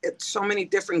at so many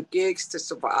different gigs to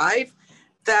survive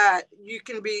that you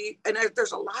can be, and I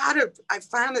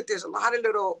found that there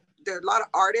are a lot of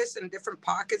artists in different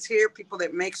pockets here, people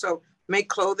that make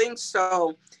clothing.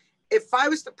 So if I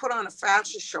was to put on a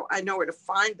fashion show, I know where to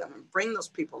find them and bring those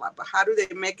people up. But how do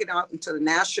they make it out into the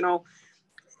national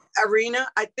arena?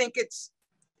 I think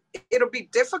it'll be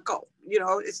difficult.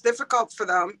 It's difficult for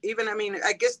them. Even,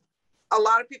 I guess a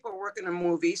lot of people are working in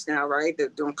movies now, right? They're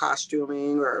doing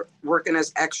costuming or working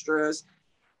as extras.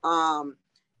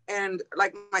 And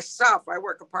like myself, I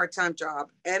work a part-time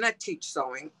job and I teach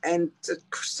sewing. And to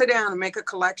sit down and make a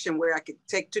collection where I could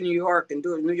take to New York and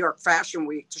do a New York Fashion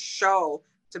Week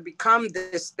to become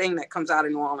this thing that comes out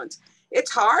of New Orleans.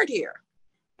 It's hard here.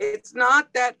 It's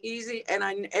not that easy.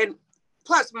 And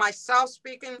plus,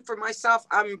 speaking for myself,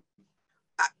 I'm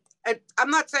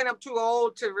not saying I'm too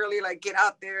old to really like get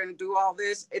out there and do all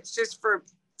this. It's just for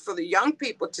the young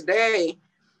people today.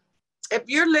 If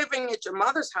you're living at your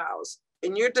mother's house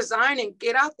and you're designing,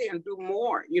 get out there and do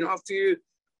more.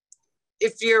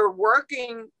 If you're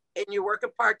working and you're working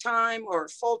part-time or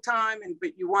full-time,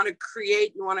 but you want to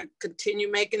create, you want to continue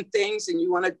making things and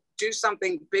you want to do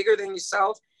something bigger than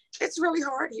yourself, it's really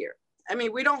hard here.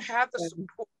 We don't have the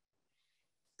support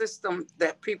system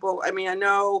that people, I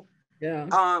know, in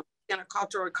a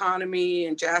cultural economy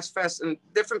and Jazz Fest and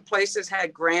different places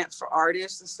had grants for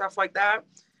artists and stuff like that,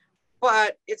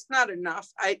 but it's not enough.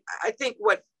 I think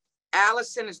what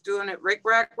Allison is doing at Rick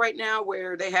Rack right now,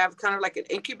 where they have kind of like an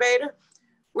incubator,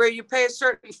 where you pay a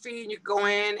certain fee and you go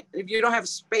in. If you don't have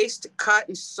space to cut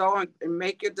and sew and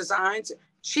make your designs,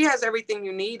 she has everything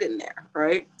you need in there,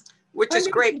 right? Which is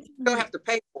great. You don't have to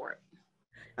pay for it.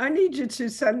 I need you to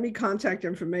send me contact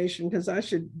information because I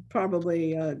should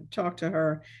probably talk to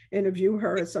her, interview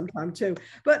her at some time too.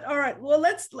 But all right, well,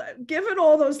 given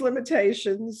all those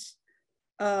limitations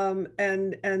and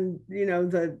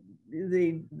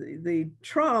the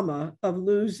trauma of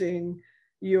losing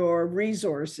your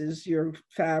resources, your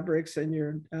fabrics and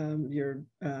your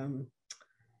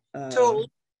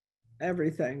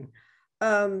everything.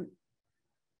 How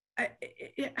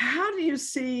do you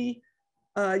see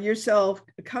yourself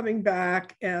coming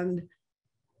back? And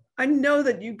I know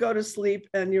that you go to sleep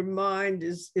and your mind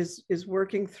is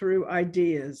working through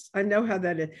ideas. I know how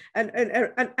that is.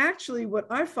 And actually what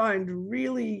I find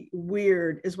really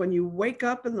weird is when you wake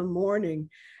up in the morning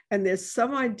and there's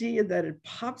some idea that it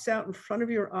pops out in front of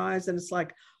your eyes and it's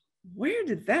like, where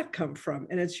did that come from?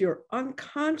 And it's your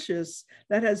unconscious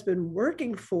that has been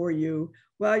working for you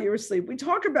while you're asleep. We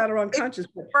talk about our unconscious,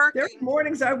 but there are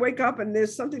mornings I wake up and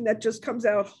there's something that just comes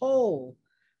out whole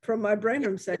from my brain.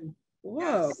 I'm saying,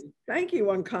 whoa, yes. Thank you,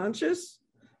 unconscious.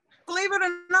 Believe it or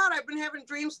not, I've been having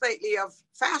dreams lately of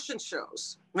fashion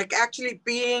shows, like actually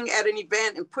being at an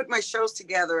event and putting my shows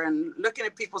together and looking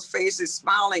at people's faces,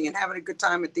 smiling and having a good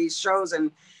time at these shows.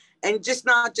 And just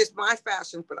not just my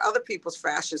fashion, but other people's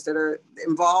fashions that are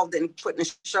involved in putting a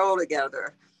show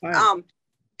together. Right.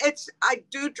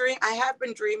 I have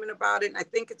been dreaming about it. And I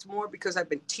think it's more because I've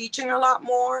been teaching a lot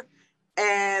more.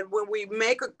 And when we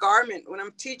make a garment, when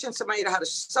I'm teaching somebody how to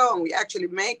sew and we actually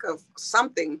make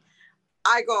something,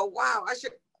 I go, wow,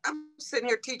 I'm sitting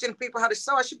here teaching people how to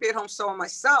sew. I should be at home sewing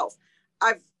myself.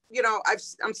 I'm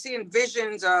seeing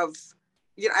visions of,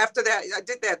 after that, I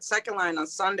did that second line on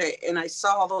Sunday and I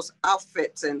saw all those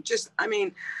outfits and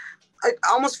it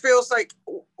almost feels like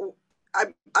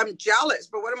I'm jealous,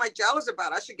 but what am I jealous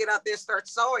about? I should get out there and start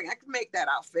sewing. I can make that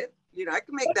outfit. I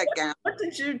can make that gown. What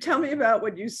did you tell me about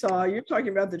what you saw? You're talking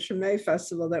about the Treme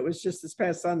Festival that was just this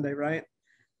past Sunday, right?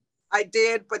 I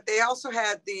did, but they also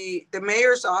had the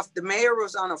mayor's off. The mayor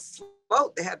was on a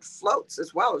float. They had floats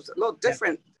as well. It was a little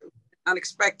different,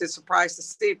 unexpected surprise to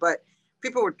see, but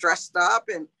people were dressed up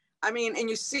and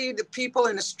you see the people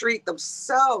in the street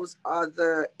themselves are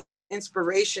the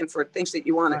inspiration for things that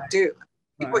you want to do.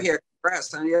 People here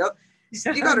express, and you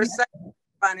go to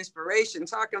find inspiration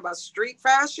talking about street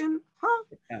fashion, huh?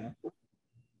 Yeah.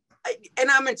 And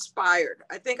I'm inspired.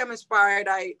 I think I'm inspired.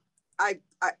 I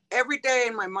every day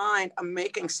in my mind, I'm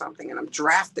making something and I'm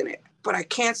drafting it, but I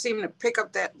can't seem to pick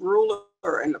up that ruler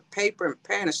and the paper and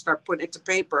pen and start putting it to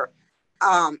paper.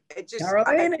 It just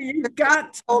Carolina, you've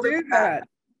got to do that.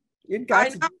 You've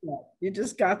got to do that. You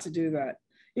just got to do that.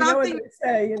 You know what they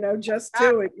say, you know, just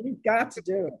do it. You've got to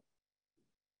do it.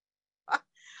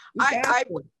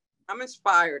 I'm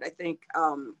inspired. I think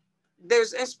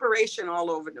there's inspiration all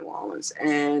over New Orleans,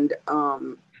 and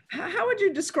how would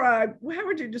you describe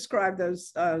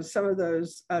those some of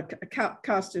those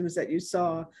costumes that you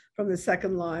saw from the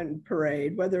Second Line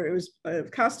parade, whether it was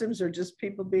costumes or just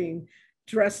people being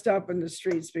dressed up in the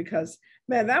streets? Because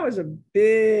man, that was a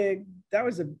big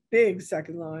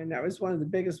Second Line. That was one of the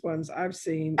biggest ones I've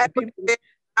seen. People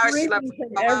screaming from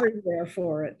everywhere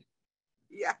for it.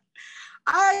 Yeah,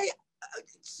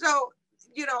 so,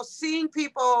 you know, seeing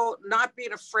people not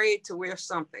being afraid to wear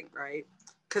something, right?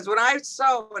 Because when I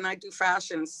sew and I do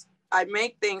fashions, I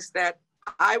make things that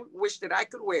I wish that I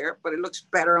could wear, but it looks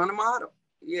better on a model,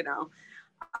 you know?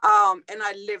 And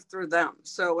I live through them.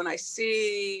 So when I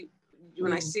see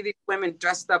these women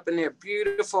dressed up in their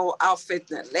beautiful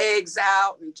outfits and their legs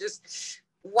out and just,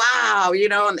 wow, you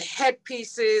know, and the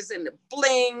headpieces and the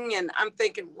bling, and I'm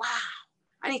thinking, wow,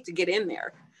 I need to get in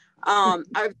there. I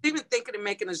was even thinking of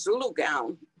making a Zulu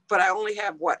gown, but I only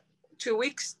have 2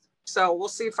 weeks. So we'll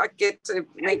see if I get to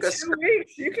make a 2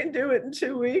 weeks. You can do it in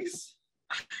 2 weeks.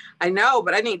 I know,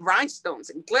 but I need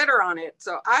rhinestones and glitter on it.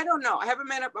 So I don't know. I haven't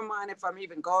made up my mind if I'm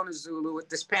even going to Zulu with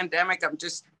this pandemic. I'm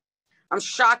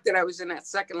shocked that I was in that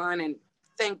Second Line, and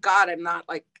thank God I'm not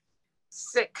like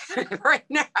sick right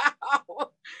now.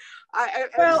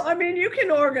 I mean, you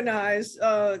can organize.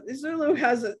 Zulu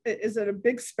is at a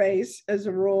big space as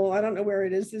a rule. I don't know where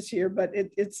it is this year, but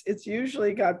it's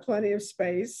usually got plenty of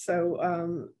space. So,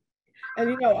 and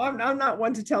you know, I'm not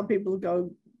one to tell people to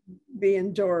go be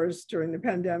indoors during the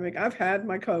pandemic. I've had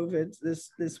my COVID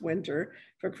this winter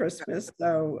for Christmas,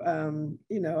 so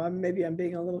you know, maybe I'm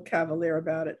being a little cavalier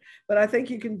about it, but I think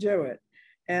you can do it.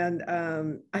 And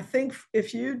I think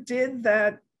if you did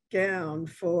that gown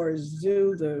for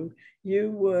Zulu, you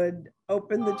would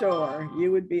open the door. You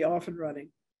would be off and running.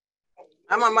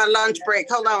 I'm on my lunch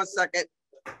break. Hold on a second.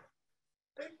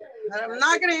 I'm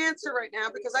not going to answer right now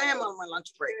because I am on my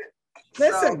lunch break.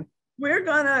 Listen,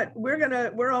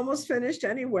 we're almost finished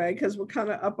anyway because we're kind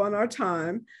of up on our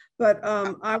time. But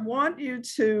I want you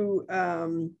to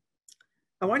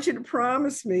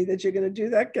promise me that you're going to do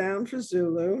that gown for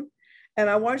Zulu. And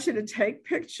I want you to take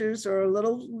pictures or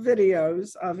little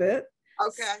videos of it.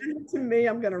 Okay. Send it to me.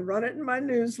 I'm going to run it in my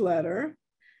newsletter,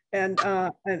 and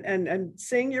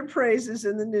sing your praises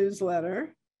in the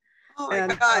newsletter. Oh my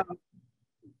God.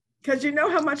 Because you know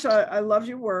how much I love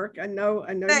your work. I know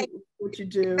what you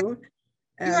do.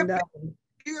 And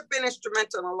you have been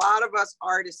instrumental in a lot of us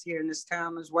artists here in this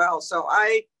town as well. So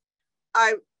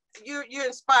you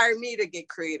inspire me to get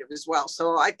creative as well.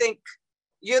 So I think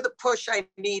you're the push I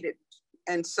needed.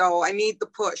 And so I need the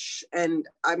push, and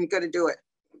I'm going to do it.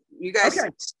 You guys. Okay.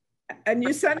 And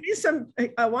you sent me some,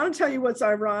 I want to tell you what's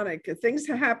ironic. Things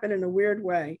happen in a weird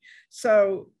way.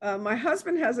 So my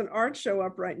husband has an art show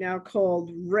up right now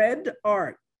called Red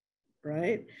Art,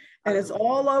 right? And it's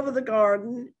all over the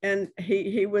garden. And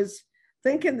he was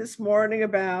thinking this morning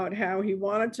about how he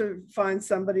wanted to find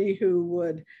somebody who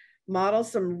would model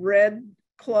some red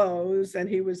clothes, and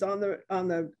he was on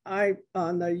the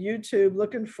YouTube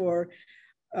looking for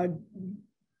a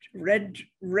red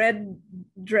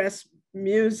dress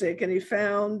music, and he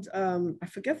found I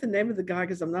forget the name of the guy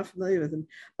because I'm not familiar with him,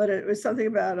 but it was something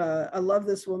about I love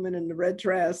this woman in the red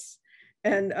dress,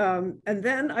 and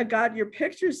then I got your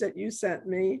pictures that you sent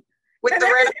me with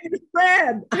the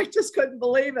red. I just couldn't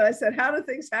believe it. I said, how do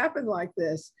things happen like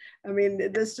this? I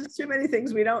mean, there's just too many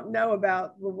things we don't know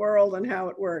about the world and how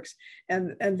it works.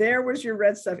 And there was your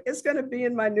red stuff. It's going to be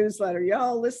in my newsletter.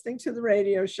 Y'all listening to the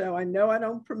radio show, I know I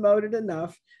don't promote it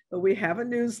enough, but we have a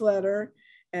newsletter,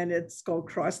 and it's called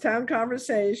Crosstown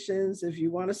Conversations. If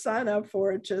you want to sign up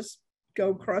for it, just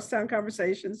go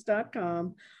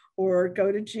crosstownconversations.com or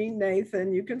go to Jean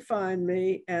Nathan. You can find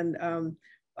me, and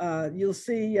you'll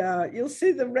see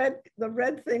the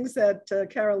red things that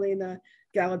Carolina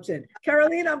gallops in.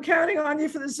 Carolina, I'm counting on you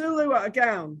for the Zulu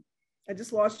gown. I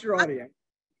just lost your audio.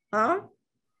 Huh?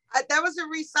 That was a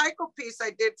recycle piece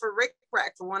I did for Rick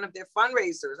Rack for one of their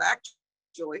fundraisers,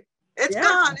 actually. It's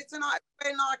gone. It's an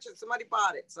auction. Somebody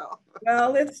bought it. So.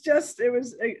 Well, it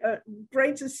was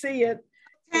great to see it.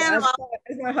 As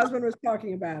my husband was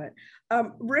talking about it.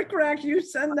 Rick Rack, you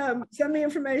send me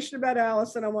information about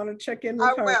Allison. I want to check in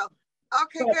with her. I will.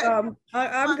 Okay, but, good.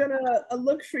 I'm going to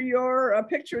look for your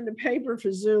picture in the paper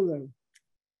for Zulu.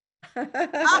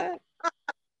 Okay.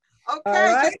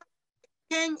 Right.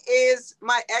 King is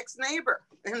my ex-neighbor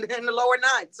in the lower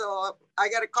ninth, so I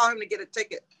got to call him to get a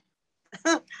ticket.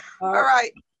 All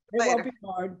right. It Later. won't be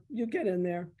hard. You get in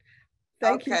there.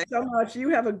 Thank you so much. You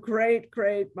have a great,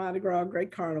 great Mardi Gras,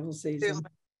 great carnival season.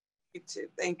 You too.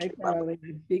 Thank you.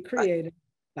 Arlene. Be creative.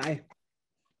 Bye.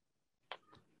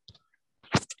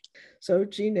 So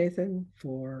G. Nathan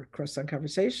for Cross Town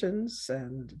Conversations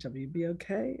and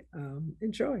WBOK.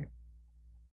 Enjoy.